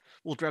this.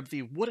 We'll grab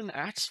the wooden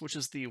axe, which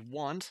is the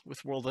wand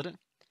with World Edit.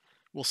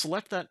 We'll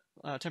select that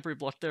temporary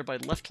block there by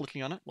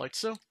left-clicking on it, like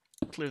so.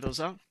 Clear those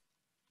out.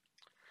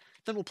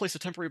 Then we'll place a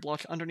temporary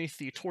block underneath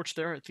the torch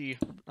there at the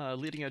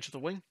leading edge of the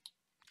wing.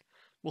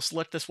 We'll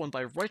select this one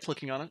by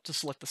right-clicking on it to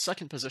select the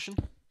second position.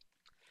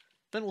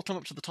 Then we'll come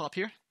up to the top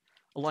here,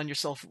 align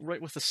yourself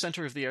right with the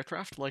center of the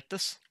aircraft, like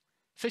this.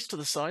 Face to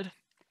the side,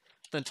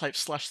 then type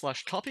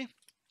 //copy,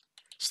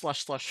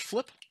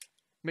 //flip.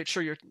 Make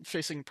sure you're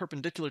facing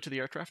perpendicular to the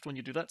aircraft when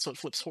you do that, so it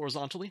flips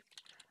horizontally.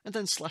 And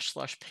then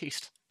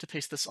 //paste to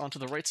paste this onto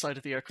the right side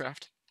of the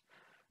aircraft.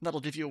 And that'll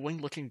give you a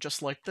wing looking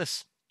just like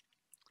this.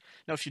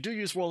 Now, if you do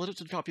use World Edit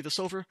to copy this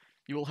over,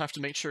 you will have to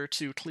make sure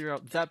to clear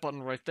out that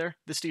button right there.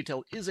 This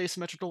detail is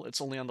asymmetrical,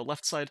 it's only on the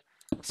left side,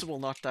 so we'll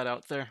knock that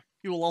out there.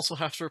 You will also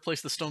have to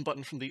replace the stone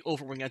button from the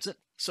overwing exit.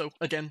 So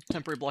again,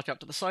 temporary block out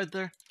to the side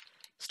there,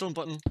 stone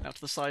button out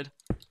to the side,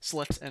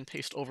 select and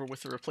paste over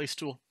with the replace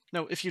tool.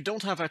 Now, if you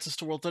don't have access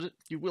to World Edit,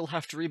 you will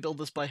have to rebuild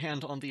this by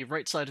hand on the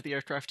right side of the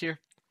aircraft here.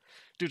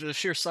 Due to the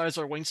sheer size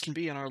our wings can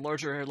be in our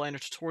larger airliner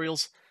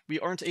tutorials, we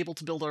aren't able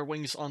to build our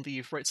wings on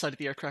the right side of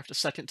the aircraft a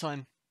second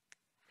time.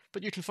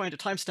 But you can find a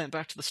timestamp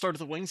back to the start of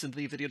the wings in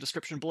the video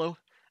description below,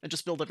 and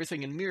just build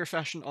everything in mirror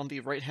fashion on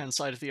the right-hand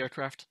side of the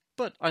aircraft.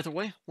 But either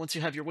way, once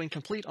you have your wing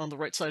complete on the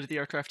right side of the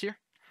aircraft here,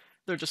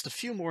 there are just a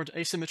few more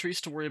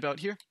asymmetries to worry about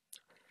here.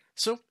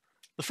 So,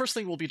 the first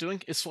thing we'll be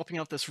doing is swapping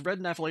out this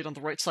red nav light on the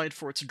right side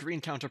for its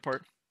green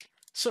counterpart.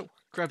 So,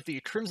 grab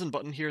the crimson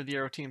button here in the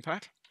Aeroteam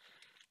pack.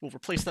 We'll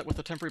replace that with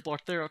a temporary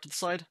block there out to the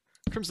side,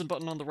 crimson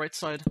button on the right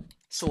side,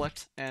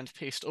 select, and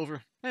paste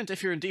over. And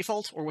if you're in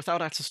default, or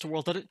without access to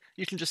World Edit,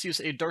 you can just use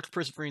a dark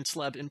prismarine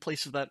slab in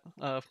place of that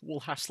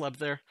wool half slab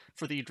there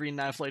for the green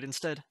nav light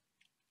instead.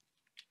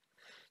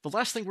 The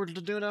last thing we're going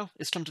to do now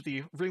is come to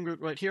the ring root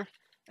right here,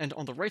 and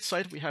on the right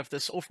side we have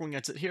this overwing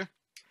exit here.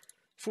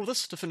 For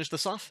this, to finish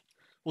this off,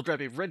 we'll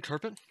grab a red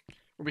carpet,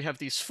 where we have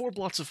these 4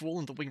 blocks of wool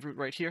in the wing root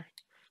right here.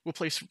 We'll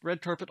place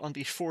red carpet on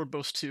the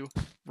forwardmost 2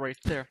 right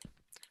there,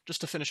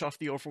 just to finish off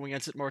the overwing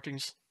exit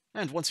markings.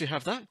 And once you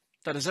have that,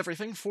 that is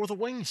everything for the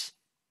wings.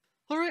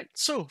 Alright,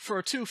 so for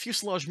our 2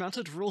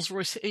 fuselage-mounted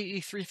Rolls-Royce AE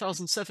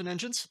 3007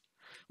 engines,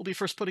 we'll be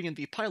first putting in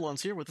the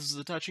pylons here, where this is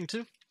attaching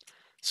to.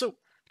 So,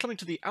 coming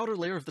to the outer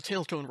layer of the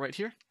tail cone right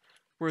here,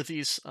 where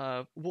these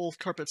wool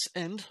carpets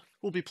end,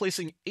 we'll be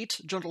placing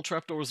 8 jungle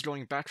trapdoors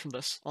going back from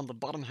this on the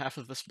bottom half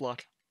of this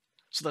block.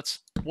 So that's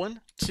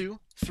 1, 2,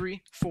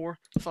 3, 4,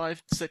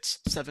 5, 6,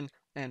 7,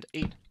 and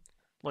 8,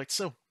 like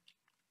so.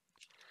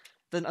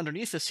 Then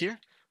underneath this here,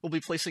 we'll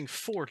be placing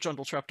 4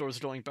 jungle trapdoors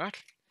going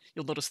back.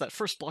 You'll notice that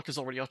first block is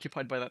already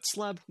occupied by that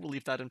slab. We'll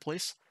leave that in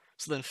place.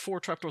 So then 4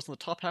 trapdoors on the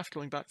top half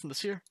going back from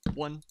this here.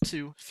 1,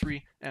 2,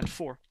 3, and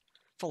 4.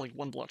 Falling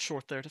 1 block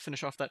short there to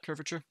finish off that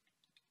curvature.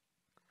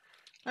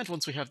 And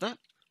once we have that,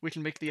 we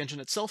can make the engine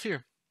itself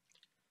here.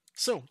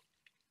 So,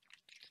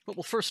 what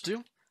we'll first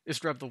do is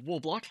grab the wool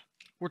block.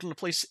 We're going to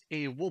place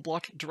a wool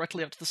block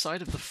directly out to the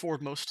side of the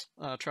forwardmost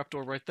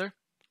trapdoor right there.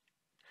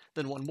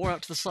 Then 1 more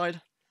out to the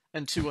side,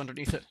 and 2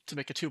 underneath it to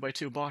make a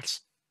 2x2 box.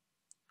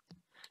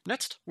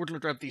 Next, we're going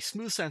to grab the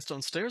smooth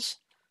sandstone stairs,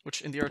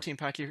 which in the Aeroteam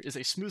pack here is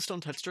a smooth stone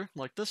texture,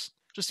 like this.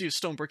 Just use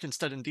stone brick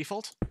instead in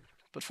default.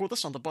 But for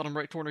this, on the bottom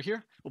right corner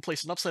here, we'll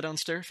place an upside down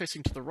stair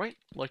facing to the right,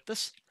 like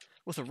this,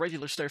 with a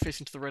regular stair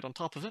facing to the right on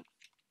top of it.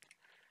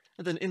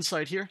 And then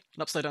inside here,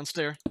 an upside down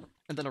stair,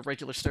 and then a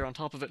regular stair on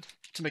top of it,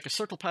 to make a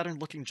circle pattern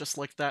looking just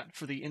like that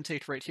for the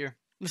intake right here.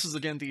 This is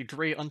again the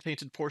grey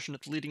unpainted portion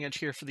at the leading edge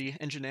here for the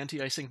engine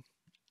anti-icing.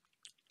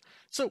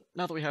 So,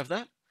 now that we have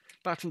that,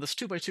 back from this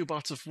 2x2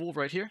 box of wool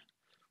right here,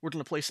 we're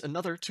going to place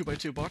another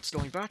 2x2 box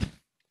going back,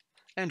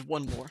 and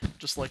 1 more,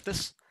 just like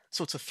this,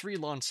 so it's a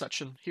 3-lawn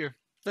section here.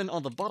 Then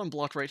on the bottom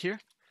block right here,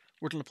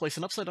 we're going to place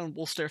an upside-down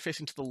wool stair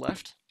facing to the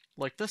left,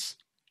 like this,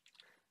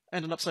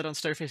 and an upside-down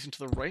stair facing to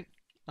the right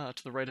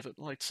of it,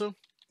 like so.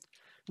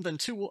 And then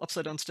 2 wool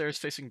upside-down stairs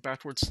facing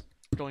backwards,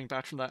 going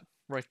back from that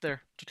right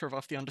there to curve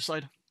off the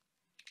underside.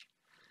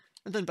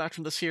 And then back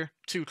from this here,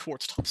 2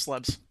 quartz top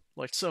slabs,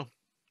 like so.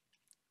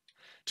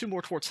 2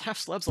 more quartz half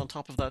slabs on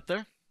top of that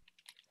there.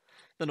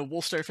 Then a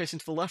wool stair facing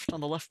to the left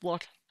on the left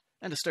block,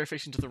 and a stair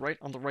facing to the right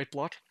on the right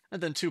block,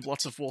 and then 2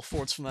 blocks of wool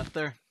forwards from that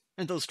there.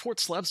 And those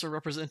quartz slabs are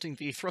representing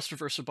the thrust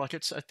reverser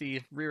buckets at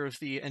the rear of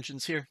the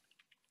engines here.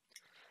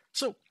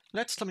 So,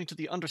 next, coming to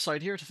the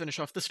underside here to finish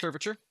off this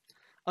curvature,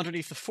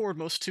 underneath the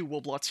forwardmost 2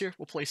 wool blocks here,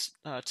 we'll place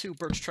 2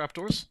 birch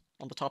trapdoors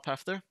on the top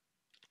half there.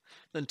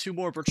 Then 2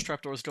 more birch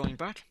trapdoors going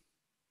back.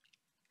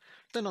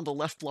 Then on the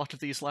left block of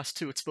these last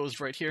 2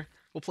 exposed right here,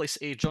 we'll place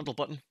a jungle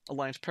button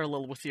aligned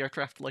parallel with the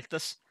aircraft like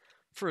this,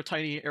 for a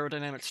tiny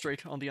aerodynamic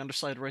strake on the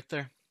underside right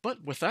there.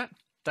 But with that,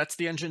 that's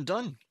the engine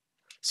done.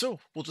 So,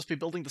 we'll just be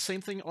building the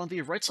same thing on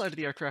the right side of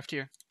the aircraft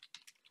here.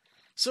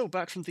 So,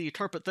 back from the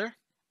carpet there,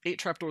 8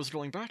 trapdoors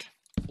going back.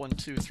 1,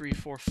 2, 3,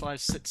 4,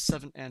 5, 6,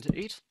 7, and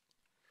 8.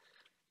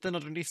 Then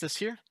underneath this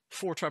here,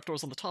 4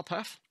 trapdoors on the top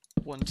half.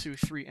 1, 2,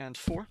 3, and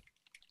 4.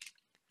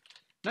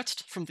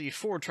 Next, from the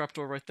forward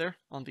trapdoor right there,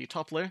 on the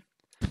top layer,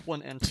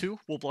 1 and 2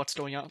 wool blocks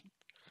going out.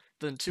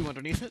 Then 2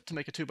 underneath it to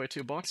make a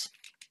 2x2 box.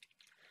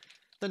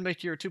 Then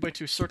make your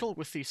 2x2 circle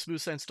with the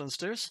smooth sandstone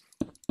stairs,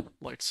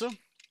 like so.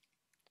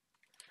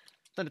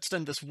 Then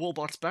extend this wool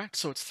box back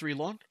so it's 3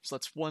 long, so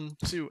that's 1,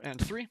 2, and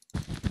 3,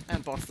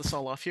 and box this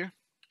all off here.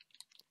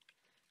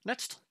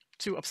 Next,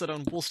 2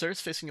 upside-down wool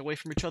stairs facing away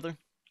from each other,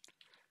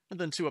 and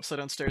then 2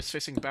 upside-down stairs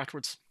facing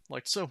backwards,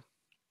 like so.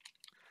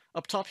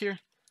 Up top here,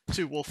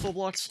 2 wool full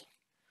blocks,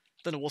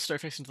 then a wool stair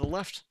facing to the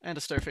left, and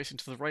a stair facing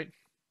to the right.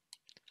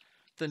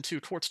 Then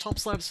 2 quartz top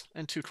slabs,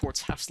 and 2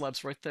 quartz half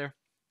slabs right there.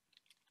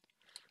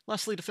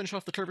 Lastly, to finish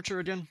off the curvature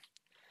again,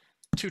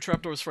 2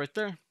 trapdoors right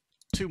there,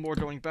 2 more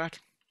going back,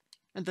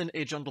 and then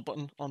a jungle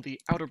button on the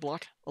outer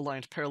block,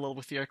 aligned parallel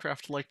with the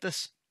aircraft like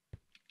this.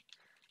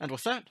 And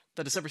with that,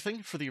 that is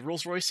everything for the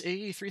Rolls-Royce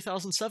AE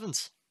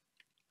 3007s.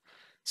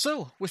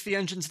 So, with the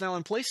engines now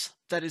in place,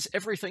 that is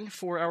everything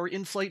for our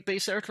in-flight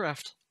base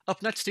aircraft.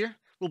 Up next here,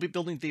 we'll be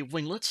building the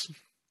winglets.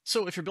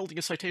 So if you're building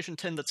a Citation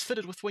 10 that's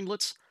fitted with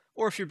winglets,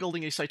 or if you're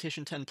building a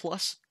Citation 10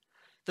 Plus,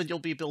 then you'll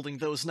be building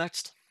those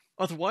next.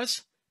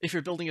 Otherwise, if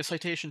you're building a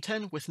Citation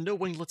 10 with no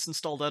winglets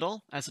installed at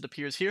all, as it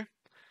appears here,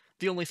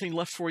 the only thing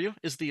left for you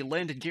is the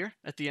landing gear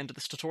at the end of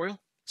this tutorial,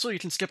 so you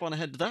can skip on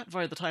ahead to that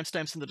via the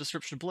timestamps in the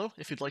description below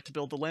if you'd like to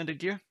build the landing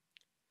gear.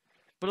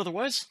 But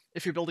otherwise,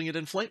 if you're building it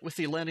in flight with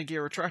the landing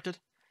gear retracted,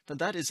 then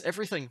that is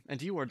everything,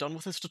 and you are done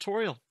with this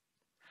tutorial.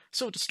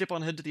 So just skip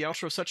on ahead to the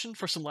outro section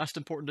for some last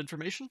important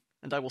information,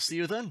 and I will see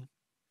you then.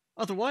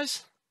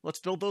 Otherwise, let's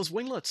build those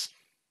winglets.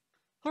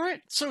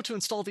 Alright, so to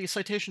install the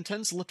Citation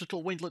 10's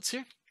elliptical winglets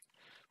here,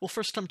 we'll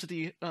first come to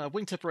the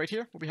wingtip right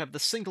here, where we have the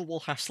single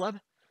wool half slab,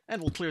 and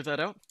we'll clear that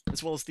out,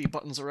 as well as the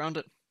buttons around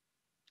it.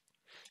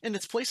 In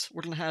its place,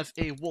 we're going to have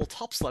a wool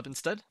top slab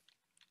instead,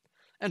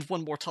 and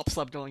 1 more top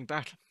slab going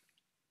back.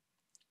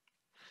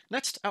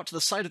 Next, out to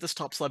the side of this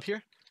top slab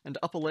here, and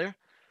up a layer,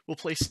 we'll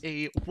place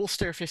a wool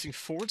stair facing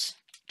forwards,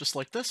 just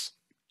like this.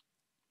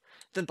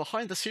 Then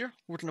behind this here,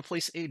 we're going to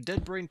place a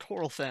dead brain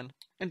coral fan.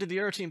 And in the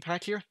Aeroteam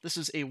pack here, this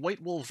is a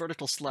white wool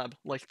vertical slab,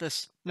 like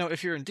this. Now,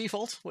 if you're in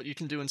default, what you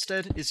can do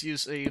instead is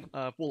use a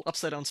wool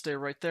upside-down stair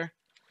right there,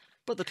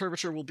 but the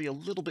curvature will be a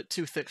little bit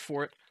too thick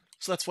for it,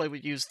 so that's why we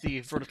use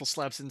the vertical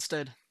slabs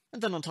instead.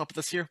 And then on top of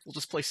this here, we'll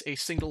just place a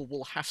single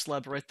wool half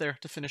slab right there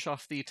to finish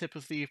off the tip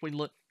of the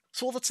winglet.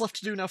 So all that's left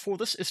to do now for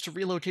this is to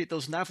relocate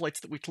those nav lights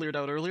that we cleared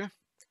out earlier.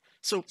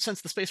 So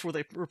since the space where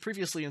they were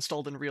previously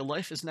installed in real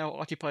life is now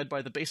occupied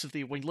by the base of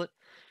the winglet,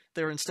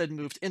 they're instead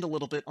moved in a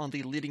little bit on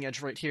the leading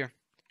edge right here.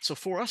 So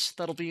for us,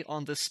 that'll be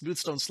on this smooth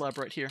stone slab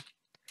right here.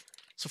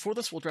 So for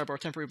this, we'll grab our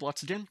temporary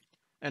blocks again,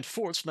 and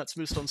forwards from that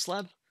smooth stone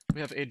slab,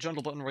 we have a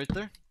jungle button right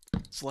there,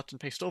 select and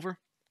paste over,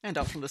 and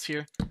out from this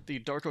here, the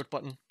dark oak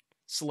button,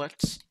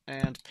 select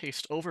and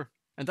paste over.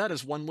 And that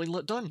is 1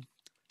 winglet done.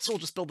 So we'll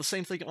just build the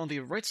same thing on the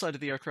right side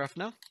of the aircraft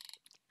now.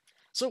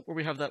 So where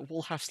we have that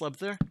wool half slab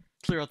there,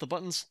 clear out the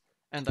buttons,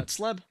 and that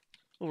slab,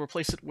 we'll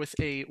replace it with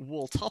a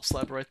wool top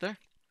slab right there,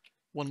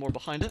 1 more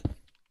behind it,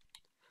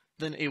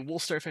 then a wool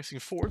stair facing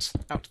forwards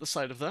out to the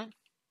side of that,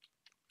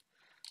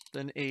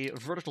 then a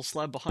vertical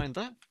slab behind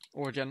that,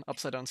 or again,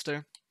 upside down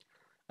stair,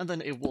 and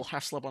then a wool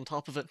half slab on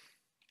top of it.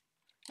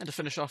 And to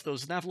finish off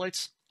those nav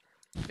lights,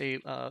 a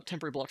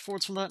temporary block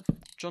forwards from that,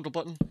 jungle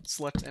button,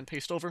 select and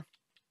paste over,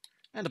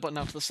 and a button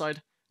out to the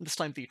side, and this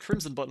time the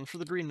crimson button for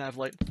the green nav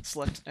light,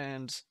 select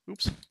and,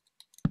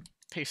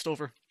 paste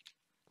over,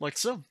 like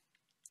so.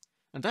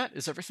 And that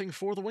is everything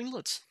for the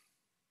winglets.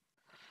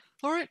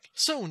 Alright,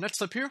 so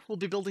next up here, we'll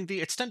be building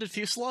the extended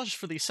fuselage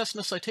for the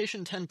Cessna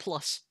Citation 10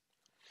 Plus.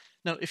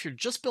 Now, if you're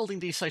just building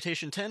the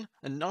Citation 10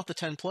 and not the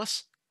 10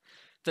 Plus,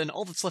 then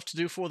all that's left to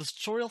do for this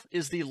tutorial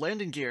is the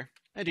landing gear,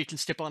 and you can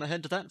skip on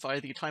ahead to that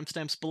via the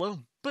timestamps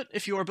below. But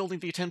if you are building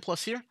the 10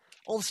 Plus here,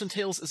 all this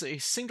entails is a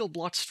single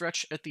block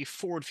stretch at the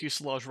forward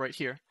fuselage right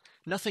here.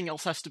 Nothing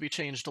else has to be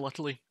changed,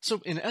 luckily.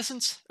 So in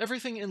essence,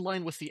 everything in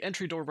line with the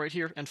entry door right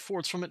here and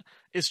forwards from it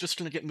is just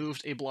going to get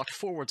moved a block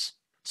forwards.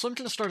 So I'm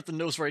going to start at the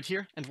nose right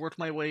here and work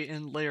my way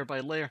in layer by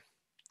layer.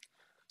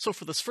 So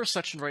for this first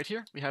section right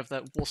here, we have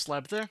that wool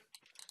slab there,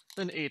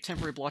 then a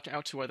temporary block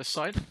out to either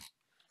side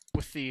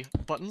with the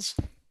buttons.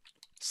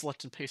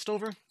 Select and paste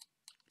over,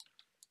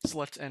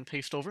 select and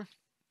paste over,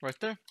 right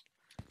there,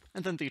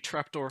 and then the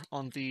trapdoor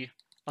on the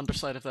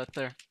underside of that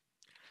there.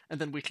 And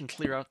then we can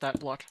clear out that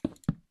block.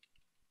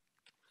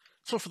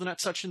 So for the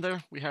next section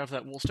there, we have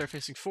that wool stair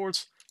facing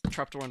forwards,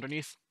 trapdoor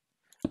underneath,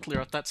 clear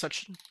out that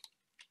section.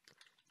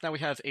 Now we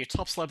have a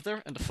top slab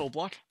there and a full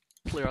block,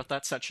 clear out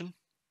that section.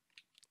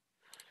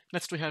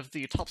 Next we have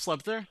the top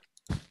slab there,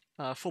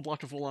 full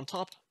block of wool on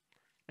top,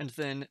 and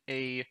then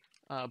a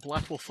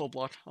black wool full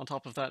block on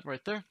top of that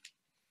right there,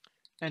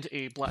 and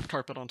a black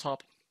carpet on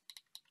top.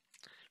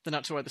 Then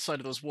out to either side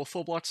of those wool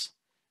full blocks,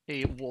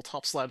 a wool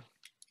top slab,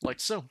 like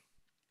so.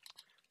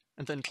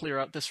 And then clear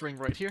out this ring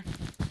right here.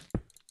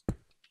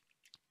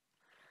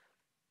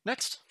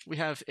 Next, we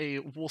have a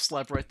wool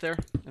slab right there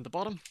in the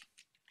bottom.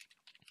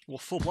 Wool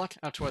full block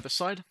out to either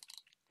side.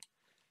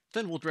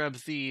 Then we'll grab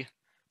the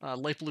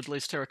light blue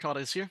glazed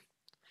terracottas here.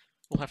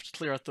 We'll have to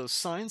clear out those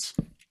signs.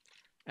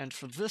 And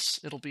for this,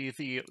 it'll be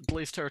the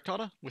glazed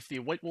terracotta with the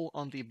white wool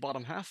on the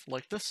bottom half,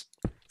 like this.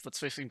 That's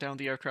facing down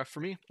the aircraft for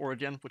me, or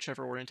again,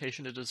 whichever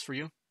orientation it is for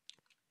you.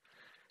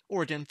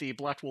 Or again, the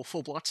black wool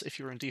full blocks if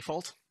you're in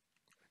default.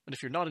 But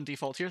if you're not in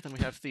default here, then we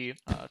have the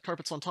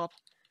carpets on top,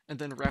 and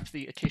then wrap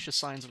the acacia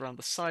signs around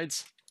the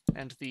sides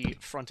and the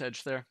front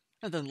edge there.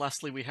 And then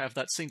lastly, we have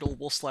that single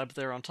wool slab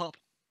there on top.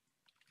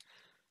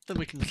 Then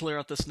we can clear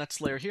out this next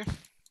layer here.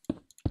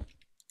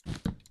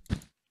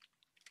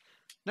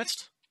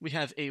 Next, we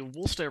have a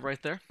wool stair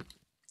right there.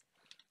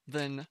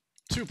 Then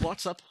 2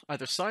 blocks up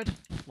either side,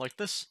 like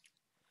this.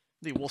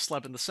 The wool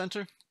slab in the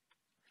center.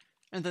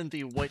 And then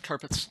the white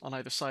carpets on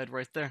either side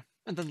right there.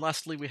 And then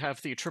lastly, we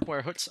have the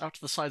tripwire hooks out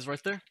to the sides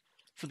right there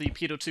for the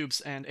pitot tubes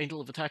and angle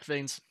of attack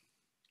vanes.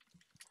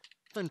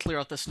 Then clear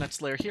out this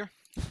next layer here.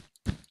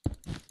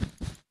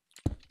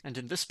 And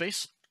in this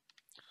space,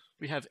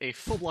 we have a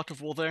full block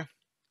of wool there,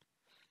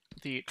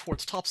 the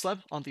quartz top slab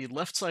on the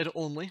left side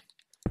only,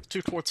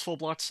 2 quartz full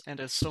blocks, and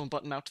a stone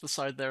button out to the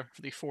side there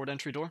for the forward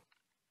entry door.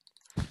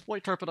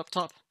 White carpet up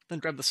top, then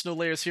grab the snow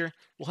layers here.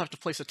 We'll have to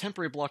place a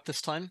temporary block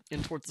this time,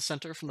 in towards the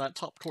center from that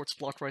top quartz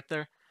block right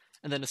there,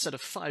 and then a set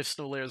of 5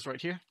 snow layers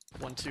right here.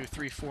 1, 2,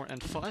 3, 4,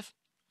 and 5,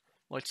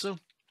 like so.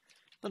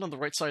 Then on the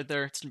right side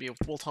there, it's going to be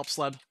a wool top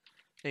slab,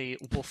 a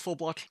wool full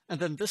block, and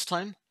then this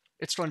time,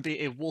 it's going to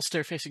be a wool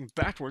stair facing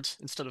backwards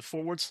instead of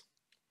forwards,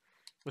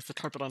 with the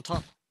carpet on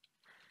top.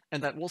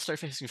 And that wool stair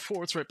facing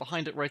forwards right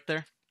behind it right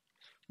there,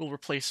 we'll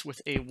replace with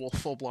a wool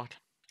full block.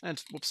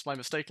 And, whoops, my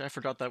mistake, I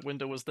forgot that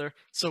window was there.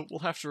 So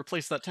we'll have to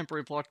replace that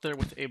temporary block there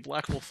with a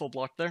black wool full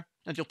block there.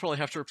 And you'll probably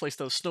have to replace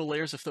those snow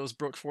layers if those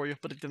broke for you,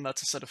 but again,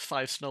 that's a set of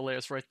 5 snow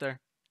layers right there.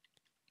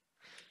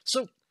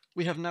 So,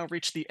 we have now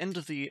reached the end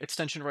of the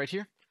extension right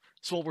here.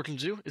 So all we're going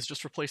to do is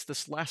just replace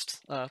this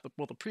last,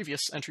 the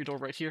previous entry door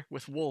right here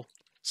with wool.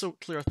 So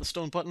clear out the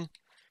stone button,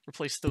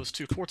 replace those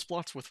 2 quartz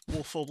blocks with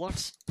wool full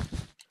blocks,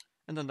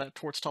 and then that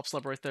quartz top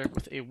slab right there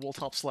with a wool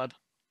top slab.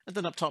 And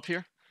then up top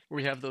here, where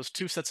we have those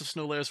 2 sets of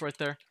snow layers right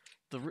there,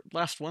 the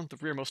last one, the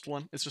rearmost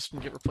one, is just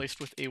going to get replaced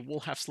with a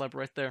wool half slab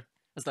right there,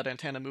 as that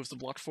antenna moves the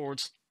block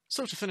forwards.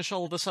 So to finish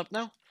all of this up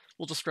now,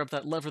 we'll just grab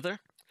that lever there,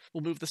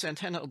 we'll move this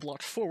antenna a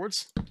block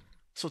forwards,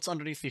 so it's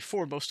underneath the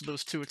forwardmost of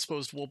those 2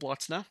 exposed wool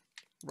blocks now,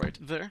 right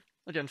there,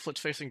 again flipped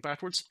facing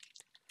backwards.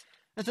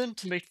 And then,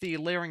 to make the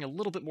layering a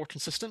little bit more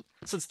consistent,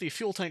 since the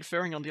fuel tank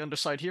fairing on the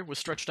underside here was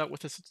stretched out with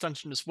this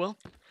extension as well,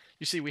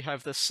 you see we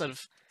have this set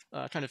of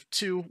kind of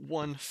 2,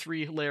 1,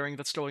 3 layering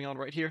that's going on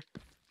right here.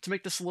 To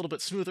make this a little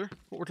bit smoother,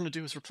 what we're going to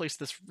do is replace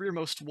this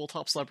rearmost wool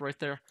top slab right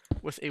there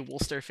with a wool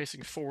stair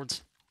facing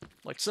forwards,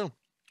 like so.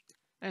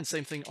 And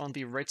same thing on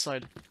the right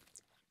side.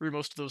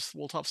 Rearmost of those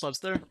wool top slabs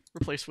there,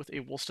 replaced with a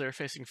wool stair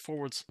facing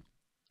forwards.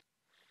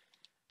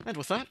 And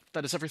with that,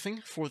 that is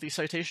everything for the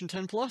Citation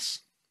 10 Plus.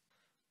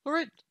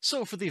 Alright,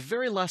 so for the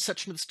very last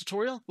section of this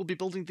tutorial, we'll be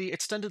building the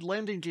extended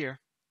landing gear.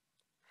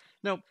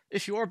 Now,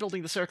 if you are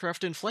building this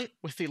aircraft in flight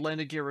with the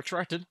landing gear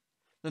retracted,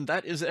 then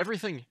that is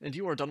everything, and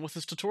you are done with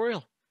this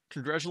tutorial.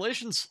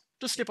 Congratulations!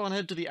 Just skip on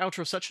ahead to the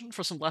outro section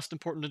for some last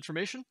important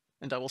information,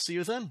 and I will see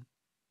you then.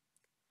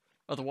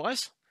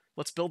 Otherwise,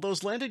 let's build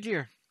those landing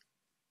gear.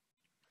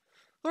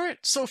 Alright,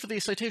 so for the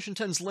Citation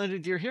 10's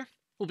landing gear here,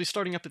 we'll be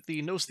starting up at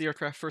the nose of the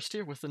aircraft first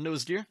here with the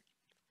nose gear.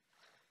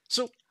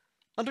 So,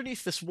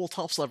 underneath this wool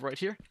top slab right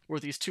here, where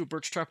these 2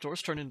 birch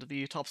trapdoors turn into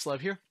the top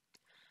slab here,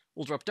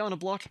 we'll drop down a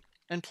block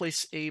and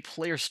place a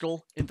player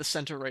skull in the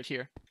center right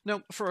here.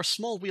 Now, for our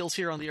small wheels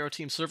here on the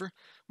Aeroteam server,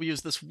 we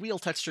use this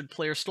wheel-textured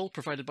player skull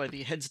provided by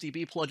the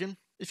HeadsDB plugin.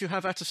 If you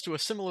have access to a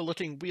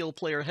similar-looking wheel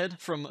player head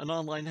from an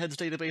online heads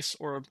database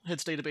or a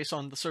heads database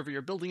on the server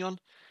you're building on,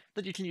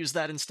 then you can use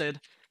that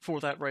instead for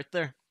that right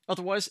there.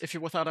 Otherwise, if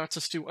you're without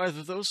access to either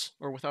of those,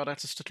 or without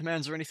access to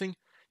commands or anything,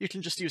 you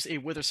can just use a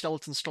wither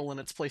skeleton skull in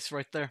its place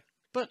right there.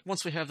 But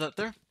once we have that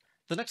there,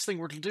 the next thing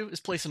we're going to do is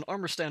place an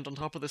armor stand on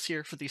top of this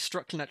here for the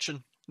strut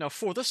connection. Now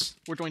for this,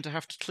 we're going to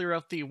have to clear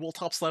out the wool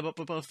top slab up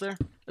above there,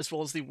 as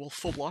well as the wool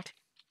full block.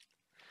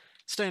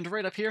 Stand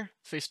right up here,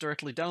 face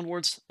directly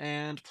downwards,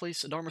 and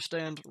place an armor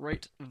stand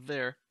right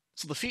there.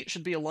 So the feet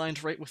should be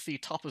aligned right with the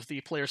top of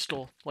the player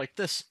skull, like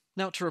this.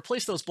 Now to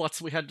replace those blocks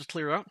that we had to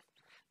clear out,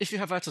 if you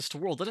have access to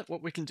World Edit,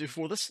 what we can do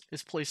for this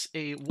is place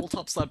a wool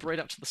top slab right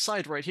out to the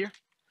side right here,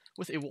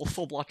 with a wool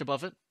full block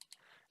above it.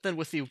 Then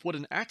with the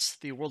wooden axe,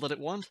 the World Edit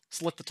wand,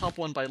 select the top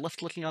one by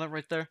left-clicking on it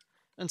right there,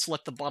 and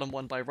select the bottom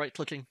one by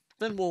right-clicking.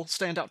 Then we'll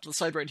stand out to the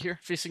side right here,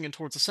 facing in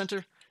towards the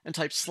center, and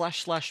type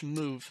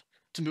 //move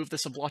to move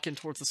this a block in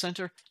towards the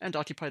center, and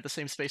occupy the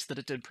same space that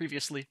it did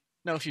previously.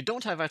 Now if you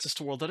don't have access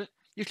to World Edit,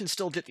 you can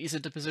still get these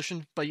into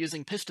position by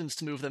using pistons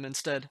to move them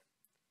instead.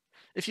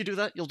 If you do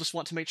that, you'll just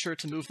want to make sure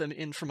to move them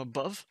in from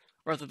above,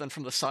 rather than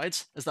from the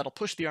sides, as that'll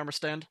push the armor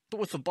stand, but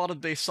with the bottom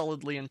base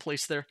solidly in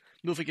place there,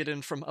 moving it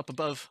in from up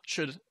above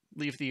should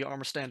leave the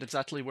armor stand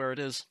exactly where it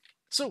is.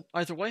 So,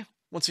 either way,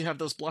 once you have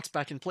those blocks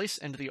back in place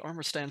and the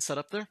armor stand set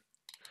up there,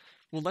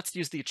 well, let's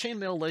use the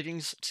chainmail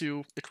leggings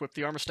to equip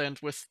the armor stand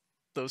with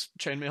those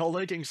chainmail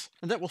leggings,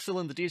 and that will fill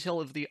in the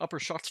detail of the upper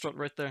shock strut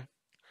right there.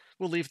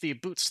 We'll leave the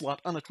boot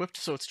slot unequipped,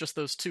 so it's just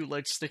those two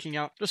legs sticking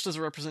out, just as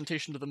a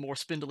representation of the more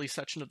spindly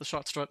section of the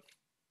shock strut.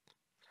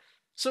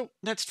 So,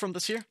 next from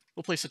this here,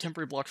 we'll place a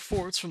temporary block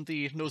forwards from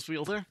the nose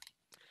wheel there, and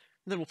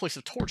then we'll place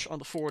a torch on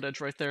the forward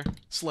edge right there,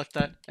 select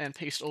that, and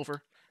paste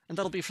over, and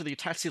that'll be for the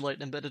taxi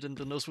light embedded in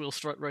the nose wheel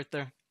strut right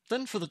there.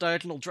 Then for the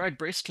diagonal drag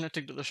brace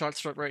connecting to the shock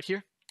strut right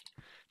here,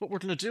 what we're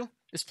going to do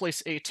is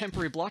place a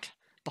temporary block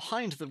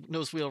behind the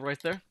nose wheel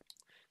right there,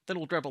 then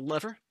we'll grab a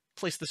lever,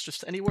 place this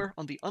just anywhere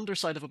on the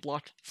underside of a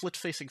block, flit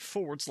facing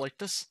forwards like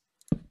this,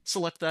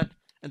 select that,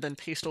 and then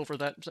paste over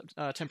that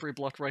temporary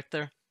block right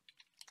there.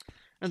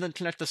 And then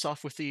connect this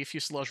off with the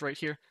fuselage right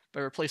here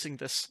by replacing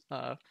this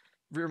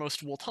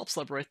rearmost wool top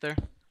slab right there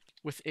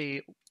with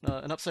an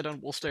upside-down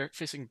wool stair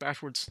facing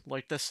backwards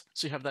like this,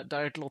 so you have that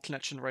diagonal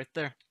connection right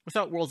there.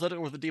 Without World Edit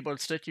or the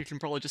debug stick, you can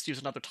probably just use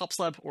another top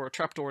slab or a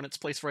trapdoor in its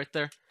place right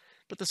there,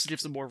 but this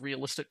gives a more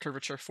realistic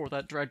curvature for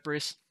that drag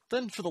brace.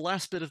 Then for the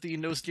last bit of the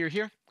nose gear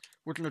here,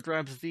 we're going to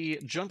grab the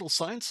jungle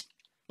signs.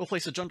 We'll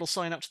place a jungle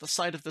sign out to the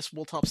side of this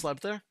wool top slab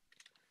there,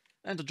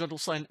 and a jungle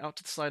sign out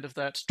to the side of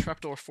that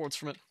trapdoor forwards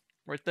from it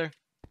right there.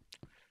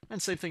 And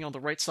same thing on the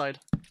right side.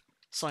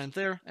 Sign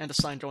there, and a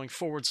sign going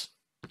forwards.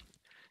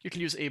 You can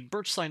use a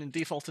birch sign in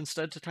default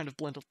instead to kind of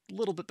blend a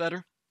little bit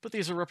better, but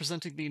these are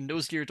representing the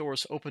nose gear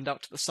doors opened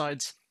out to the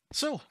sides.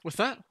 So, with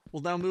that,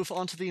 we'll now move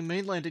on to the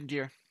main landing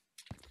gear.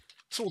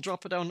 So we'll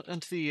drop it down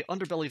into the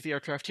underbelly of the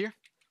aircraft here.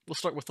 We'll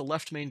start with the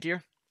left main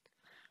gear,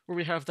 where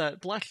we have that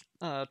black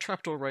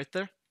trapdoor right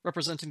there,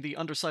 representing the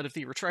underside of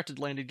the retracted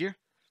landing gear.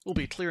 We'll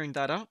be clearing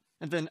that out,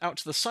 and then out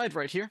to the side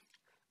right here,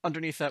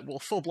 underneath that wool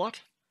full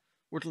block,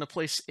 we're going to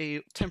place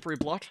a temporary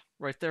block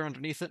right there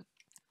underneath it,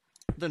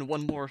 then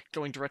one more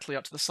going directly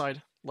out to the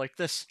side, like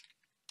this.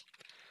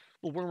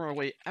 We'll worm our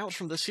way out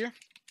from this here,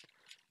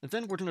 and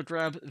then we're going to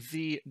grab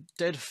the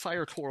dead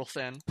fire coral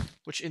fan,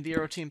 which in the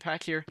Aeroteam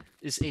pack here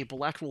is a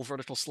black wool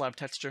vertical slab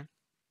texture.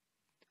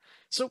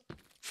 So,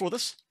 for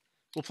this,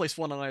 we'll place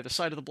one on either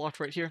side of the block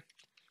right here.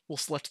 We'll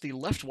select the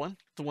left one,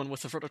 the one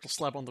with the vertical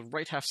slab on the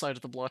right half side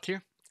of the block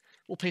here.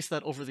 We'll paste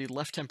that over the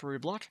left temporary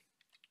block,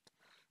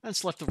 and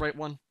select the right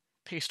one,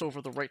 paste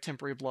over the right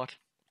temporary block,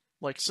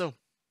 like so.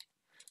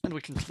 And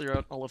we can clear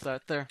out all of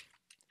that there.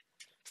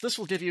 So this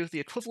will give you the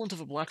equivalent of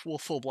a black wool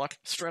full block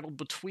straddled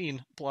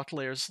between block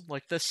layers,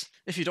 like this.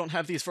 If you don't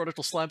have these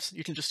vertical slabs,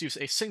 you can just use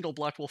a single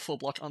black wool full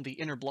block on the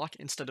inner block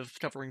instead of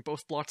covering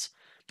both blocks,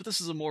 but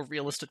this is a more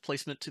realistic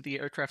placement to the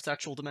aircraft's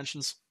actual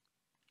dimensions.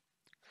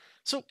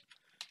 So,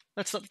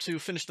 next up to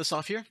finish this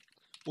off here,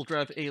 we'll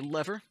grab a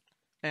lever,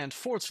 and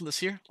forwards from this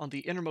here, on the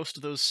innermost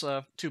of those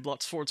two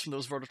blocks forwards from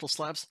those vertical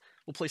slabs,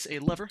 we'll place a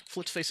lever,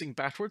 flit facing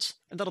backwards,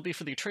 and that'll be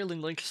for the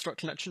trailing link strut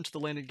connection to the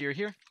landing gear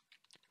here.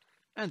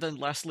 And then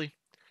lastly,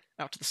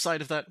 out to the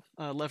side of that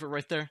lever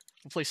right there,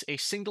 we'll place a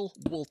single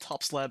wool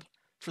top slab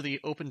for the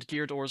opened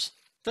gear doors.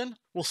 Then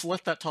we'll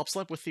select that top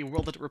slab with the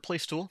World Edit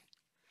Replace tool,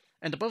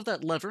 and above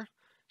that lever,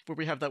 where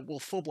we have that wool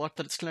full block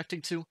that it's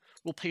connecting to,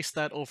 we'll paste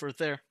that over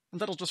there. And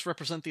that'll just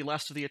represent the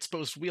last of the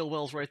exposed wheel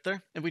wells right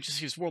there, and we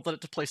just use World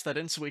Edit to place that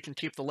in so we can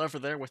keep the lever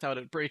there without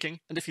it breaking.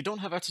 And if you don't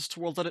have access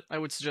to World Edit, I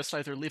would suggest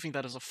either leaving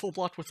that as a full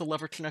block with the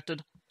lever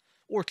connected,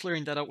 or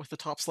clearing that out with the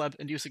top slab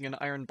and using an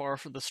iron bar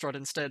for the strut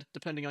instead,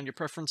 depending on your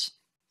preference.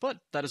 But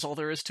that is all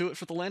there is to it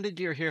for the landing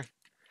gear here.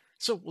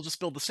 So we'll just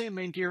build the same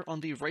main gear on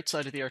the right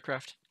side of the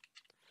aircraft.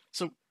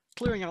 So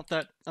clearing out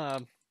that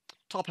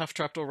top half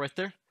trapdoor right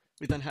there,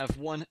 we then have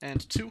 1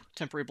 and 2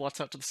 temporary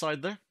blocks out to the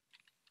side there.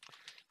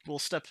 We'll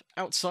step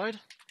outside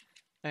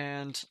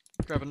and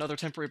grab another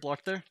temporary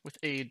block there with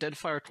a dead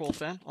fire coral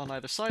fan on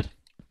either side.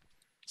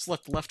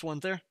 Select the left one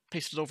there,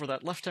 paste it over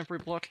that left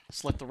temporary block,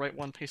 select the right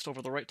one, paste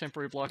over the right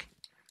temporary block,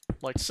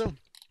 like so.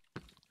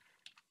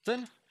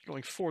 Then,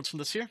 going forwards from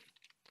this here,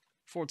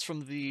 forwards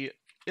from the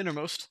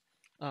innermost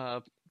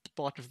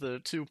block of the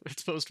two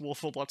exposed wool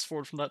full blocks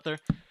forward from that there,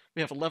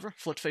 we have a lever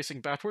flipped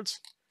facing backwards,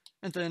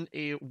 and then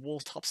a wool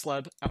top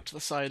slab out to the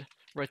side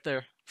right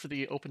there for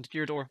the opened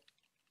gear door.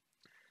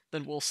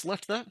 Then we'll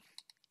select that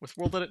with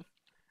World Edit,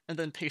 and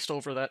then paste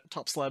over that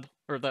top slab,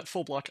 or that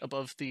full block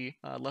above the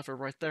lever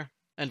right there.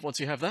 And once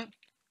you have that,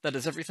 that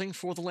is everything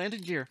for the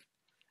landing gear.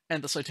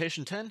 And the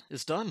Citation 10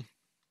 is done.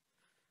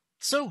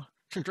 So,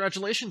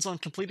 congratulations on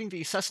completing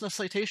the Cessna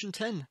Citation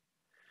 10.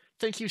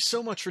 Thank you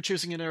so much for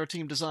choosing an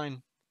Aeroteam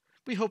design.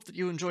 We hope that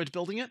you enjoyed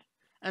building it,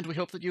 and we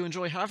hope that you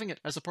enjoy having it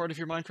as a part of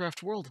your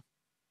Minecraft world.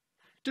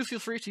 Do feel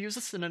free to use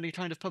this in any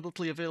kind of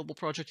publicly available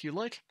project you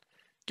like,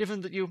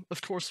 given that you,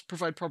 of course,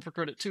 provide proper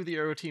credit to the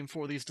Aeroteam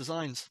for these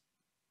designs.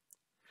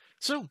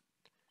 So,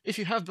 if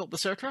you have built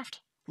this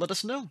aircraft, let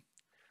us know.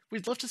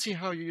 We'd love to see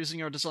how you're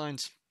using our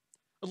designs.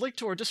 A link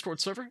to our Discord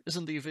server is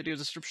in the video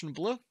description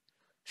below.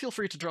 Feel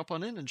free to drop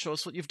on in and show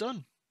us what you've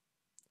done.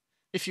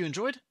 If you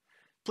enjoyed,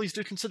 please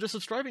do consider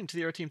subscribing to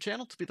the Aeroteam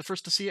channel to be the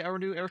first to see our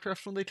new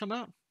aircraft when they come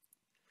out.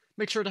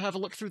 Make sure to have a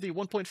look through the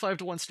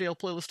 1.5:1 scale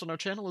playlist on our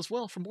channel as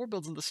well for more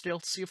builds in this scale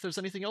to see if there's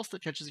anything else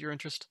that catches your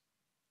interest.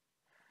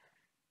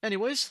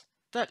 Anyways,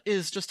 that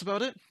is just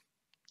about it.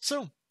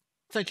 So,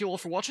 thank you all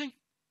for watching,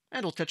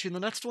 and I'll catch you in the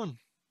next one.